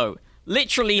dodo.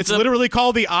 Literally, it's literally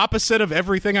called the opposite of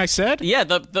everything I said. Yeah,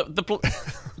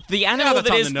 the animal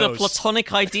that is the nose.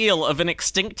 platonic ideal of an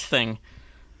extinct thing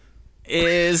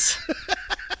is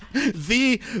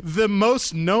the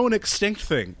most known extinct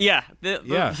thing. Yeah,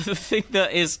 the thing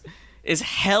that is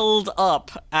held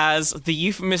up as the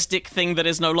euphemistic thing that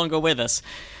is no longer with us.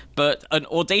 But an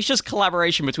audacious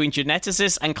collaboration between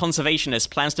geneticists and conservationists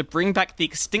plans to bring back the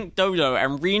extinct dodo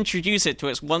and reintroduce it to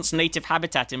its once native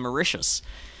habitat in Mauritius.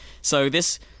 So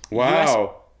this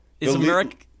is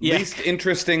least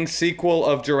interesting sequel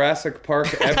of Jurassic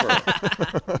Park ever.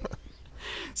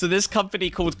 So this company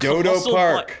called Dodo Colossal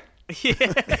Park.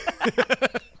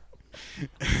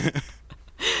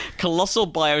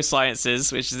 Colossal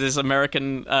Biosciences, which is this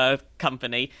American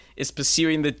company, is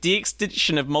pursuing the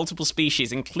de-extinction of multiple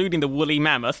species, including the woolly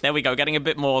mammoth. There we go, getting a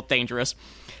bit more dangerous.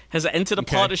 Has entered a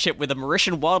partnership with the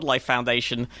Mauritian Wildlife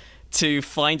Foundation to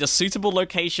find a suitable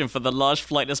location for the large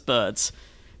flightless birds.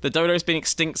 The dodo has been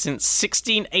extinct since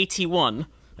 1681.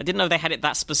 I didn't know they had it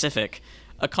that specific.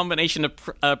 A combination of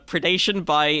predation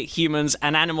by humans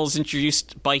and animals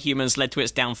introduced by humans led to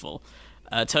its downfall,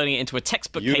 turning it into a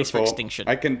textbook case for extinction.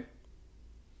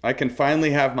 I can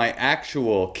finally have my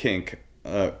actual kink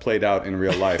played out in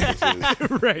real life, which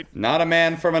is right. Not a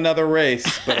man from another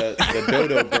race, but the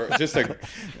dodo bird, just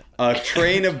a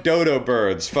train of dodo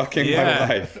birds fucking my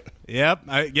life.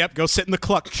 Yep. Go sit in the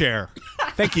cluck chair.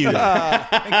 Thank you.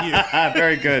 Thank you.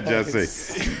 Very good,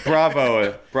 Jesse.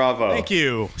 Bravo. Thank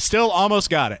you. Still almost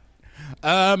got it.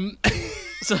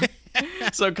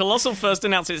 So Colossal first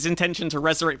announced its intention to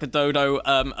resurrect the dodo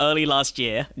early last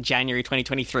year, January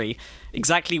 2023.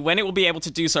 Exactly when it will be able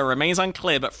to do so remains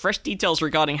unclear, but fresh details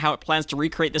regarding how it plans to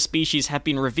recreate the species have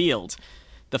been revealed.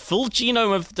 The full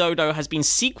genome of the dodo has been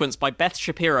sequenced by Beth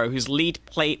Shapiro, who's lead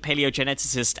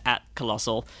paleogeneticist at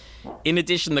Colossal. In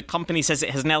addition, the company says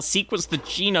it has now sequenced the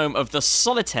genome of the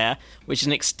solitaire, which is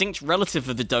an extinct relative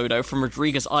of the dodo from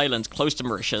Rodriguez Island, close to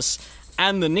Mauritius,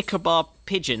 and the Nicobar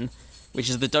pigeon, which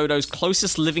is the dodo's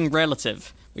closest living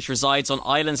relative, which resides on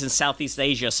islands in Southeast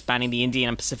Asia spanning the Indian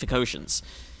and Pacific Oceans.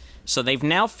 So they've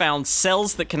now found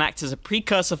cells that can act as a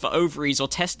precursor for ovaries or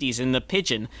testes in the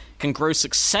pigeon can grow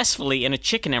successfully in a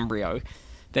chicken embryo.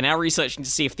 They're now researching to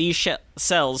see if these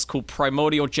cells, called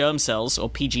primordial germ cells, or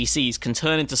PGCs, can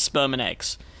turn into sperm and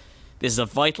eggs. This is a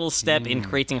vital step in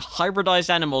creating hybridized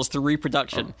animals through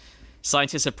reproduction.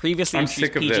 Scientists have previously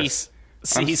introduced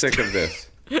PGCs. I'm sick of this.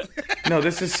 No,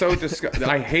 this is so disgusting.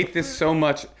 I hate this so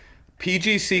much.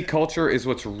 PGC culture is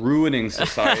what's ruining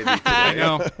society today. I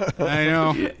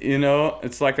know. You know,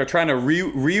 it's like they're trying to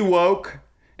re-woke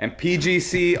and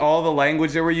PGC all the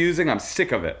language they were using. I'm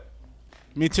sick of it.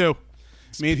 Me too.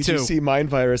 PGC mind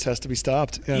virus has to be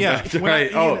stopped. Yeah. That's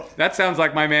right. That sounds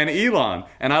like my man Elon,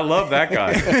 and I love that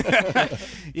guy.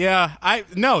 Yeah.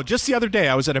 Just the other day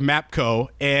I was at a MAPCO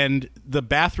and the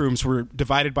bathrooms were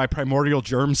divided by primordial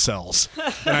germ cells.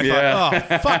 And I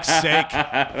thought, oh, fuck's sake.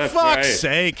 Fuck's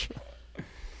sake.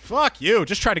 Fuck you.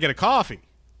 Just try to get a coffee.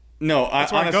 No,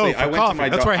 that's where honestly, I go for coffee.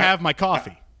 That's where I have my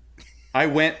coffee. I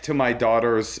went to my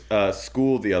daughter's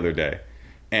school the other day,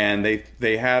 and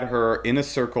they had her in a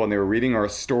circle, and they were reading her a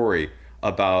story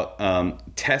about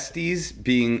testes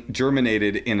being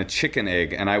germinated in a chicken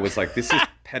egg, and I was like, this is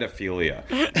pedophilia.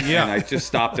 Yeah. And I just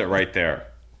stopped it right there.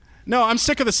 No, I'm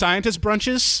sick of the scientist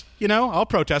brunches. You know, I'll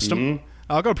protest them.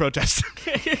 I'll go protest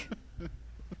them.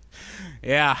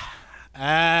 Yeah.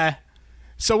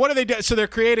 So what do they do? So they're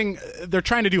trying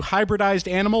to do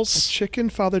hybridized animals? A chicken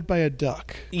fathered by a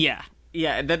duck. Yeah.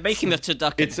 They're making the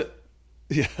turducken.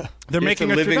 They're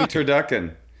making a living turducken.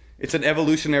 turducken. It's an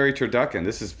evolutionary turducken.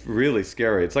 This is really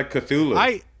scary. It's like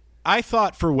Cthulhu. I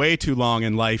thought for way too long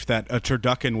in life that a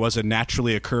turducken was a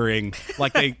naturally occurring,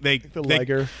 like they the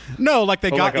liger. No, like they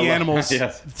got the animals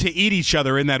yes. to eat each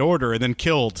other in that order and then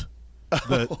killed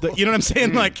the you know what I'm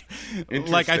saying? Like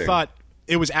I thought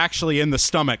it was actually in the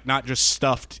stomach, not just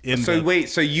stuffed in. So wait,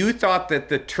 so you thought that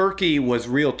the turkey was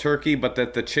real turkey, but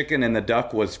that the chicken and the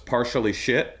duck was partially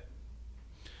shit?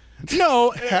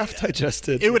 No, half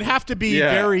digested. It would have to be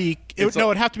it'd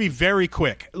have to be very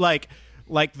quick. Like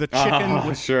Like the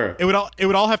chicken, sure. It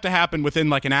would all have to happen within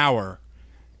like an hour,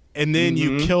 and then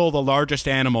you kill the largest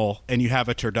animal, and you have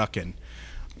a turducken.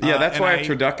 Yeah, that's why a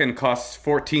turducken costs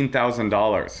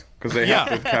 $14,000 because they have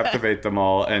to captivate them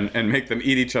all and make them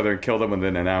eat each other and kill them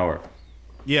within an hour.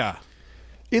 Yeah.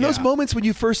 In those moments when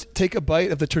you first take a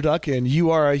bite of the turducken,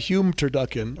 you are a Hume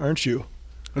turducken, aren't you?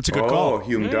 That's a good call.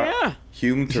 Hume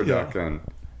turducken.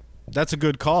 That's a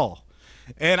good call.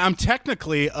 And I'm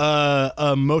technically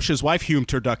Moshe's wife, Hume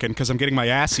turducken, because I'm getting my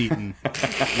ass eaten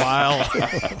while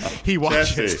he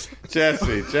watches.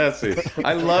 Jesse.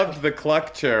 I loved the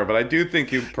cluck chair, but I do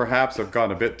think you perhaps have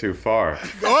gone a bit too far.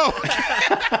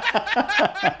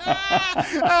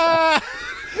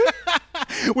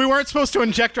 We weren't supposed to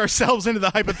inject ourselves into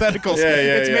the hypotheticals.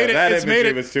 That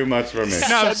imagery was too much for me.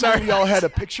 No, I'm sorry. We all had a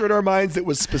picture in our minds that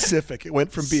was specific. It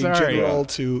went from being general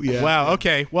to Wow.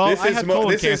 Okay. Well, I had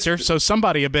colon cancer, so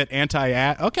somebody a bit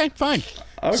Okay. Fine.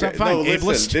 Okay. Fine. No,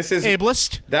 listen,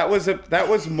 ableist. That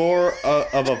was more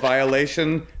of a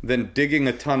violation than digging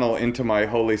a tunnel into my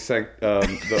holy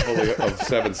the holy of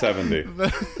 770.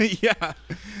 Yeah.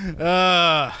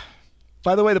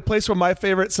 By the way, the place where my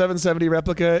favorite 770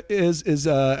 replica is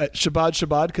at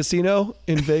Shabbat Casino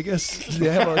in Vegas. They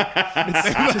have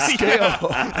it's to scale.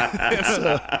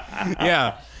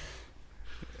 Yeah.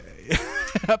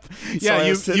 Yeah,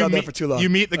 you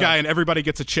meet the guy and everybody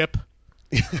gets a chip.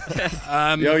 Yeah.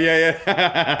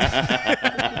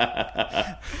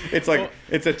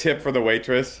 It's a tip for the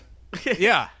waitress.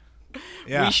 Yeah.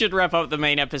 We should wrap up the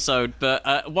main episode,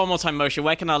 but one more time, Moshe,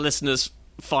 where can our listeners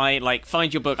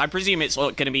find your book? I presume it's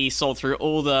going to be sold through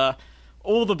all the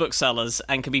booksellers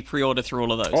and can be pre-ordered through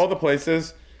all of those. All the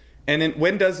places. And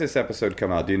when does this episode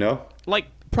come out? Do you know?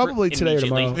 Probably today or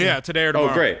tomorrow. Yeah, today or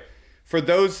tomorrow. Oh, great. For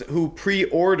those who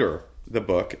pre-order the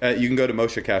book, you can go to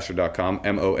moshekasher.com,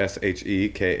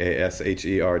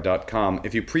 moshekasher.com.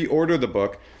 If you pre-order the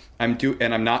book, I'm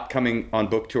not coming on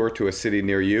book tour to a city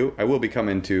near you. I will be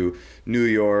coming to New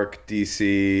York,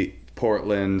 D.C.,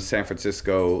 Portland, San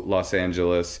Francisco, Los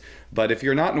Angeles. But if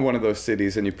you're not in one of those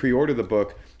cities and you pre-order the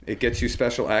book, it gets you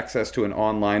special access to an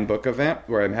online book event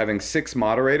where I'm having 6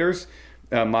 moderators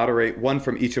moderate, one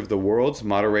from each of the worlds,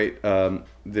 moderate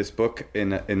this book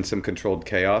in some controlled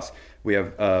chaos. We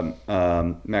have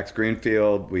Max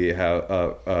Greenfield, we have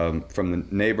from The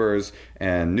Neighbors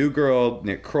and New Girl,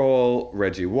 Nick Kroll,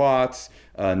 Reggie Watts,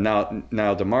 Niall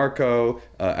DeMarco,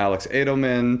 Alex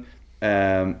Edelman,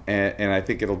 and I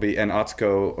think it'll be, and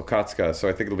Atsuko Okatsuka. So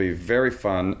I think it'll be very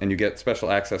fun, and you get special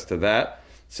access to that.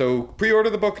 So pre-order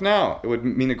the book now. It would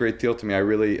mean a great deal to me. I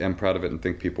really am proud of it and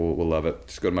think people will love it.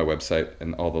 Just go to my website,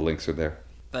 and all the links are there.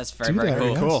 That's very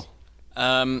cool. Cool.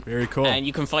 Very cool. And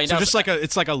you can find out.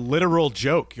 It's like a literal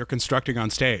joke you're constructing on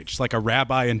stage. It's like a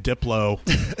rabbi and Diplo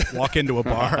walk into a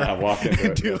bar. Walk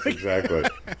into it. Yes, exactly.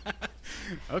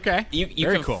 Okay. You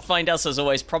can find us, as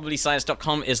always,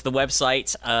 probablyscience.com is the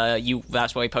website.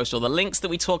 That's where we post all the links that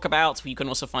we talk about. You can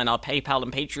also find our PayPal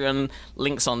and Patreon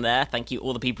links on there. Thank you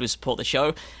all the people who support the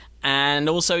show. And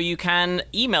also you can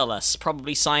email us,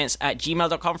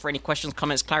 probablyscience@gmail.com, for any questions,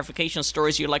 comments, clarifications,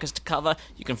 stories you'd like us to cover.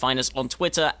 You can find us on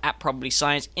Twitter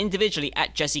 @probablyscience, individually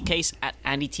 @Jesse Case,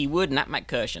 @Andy T. Wood, and @Matt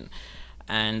Kirshen.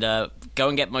 And go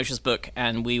and get Moshe's book,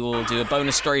 and we will do a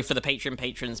bonus story for the Patreon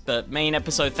patrons. But main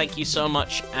episode, thank you so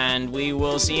much, and we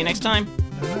will see you next time.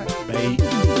 Bye.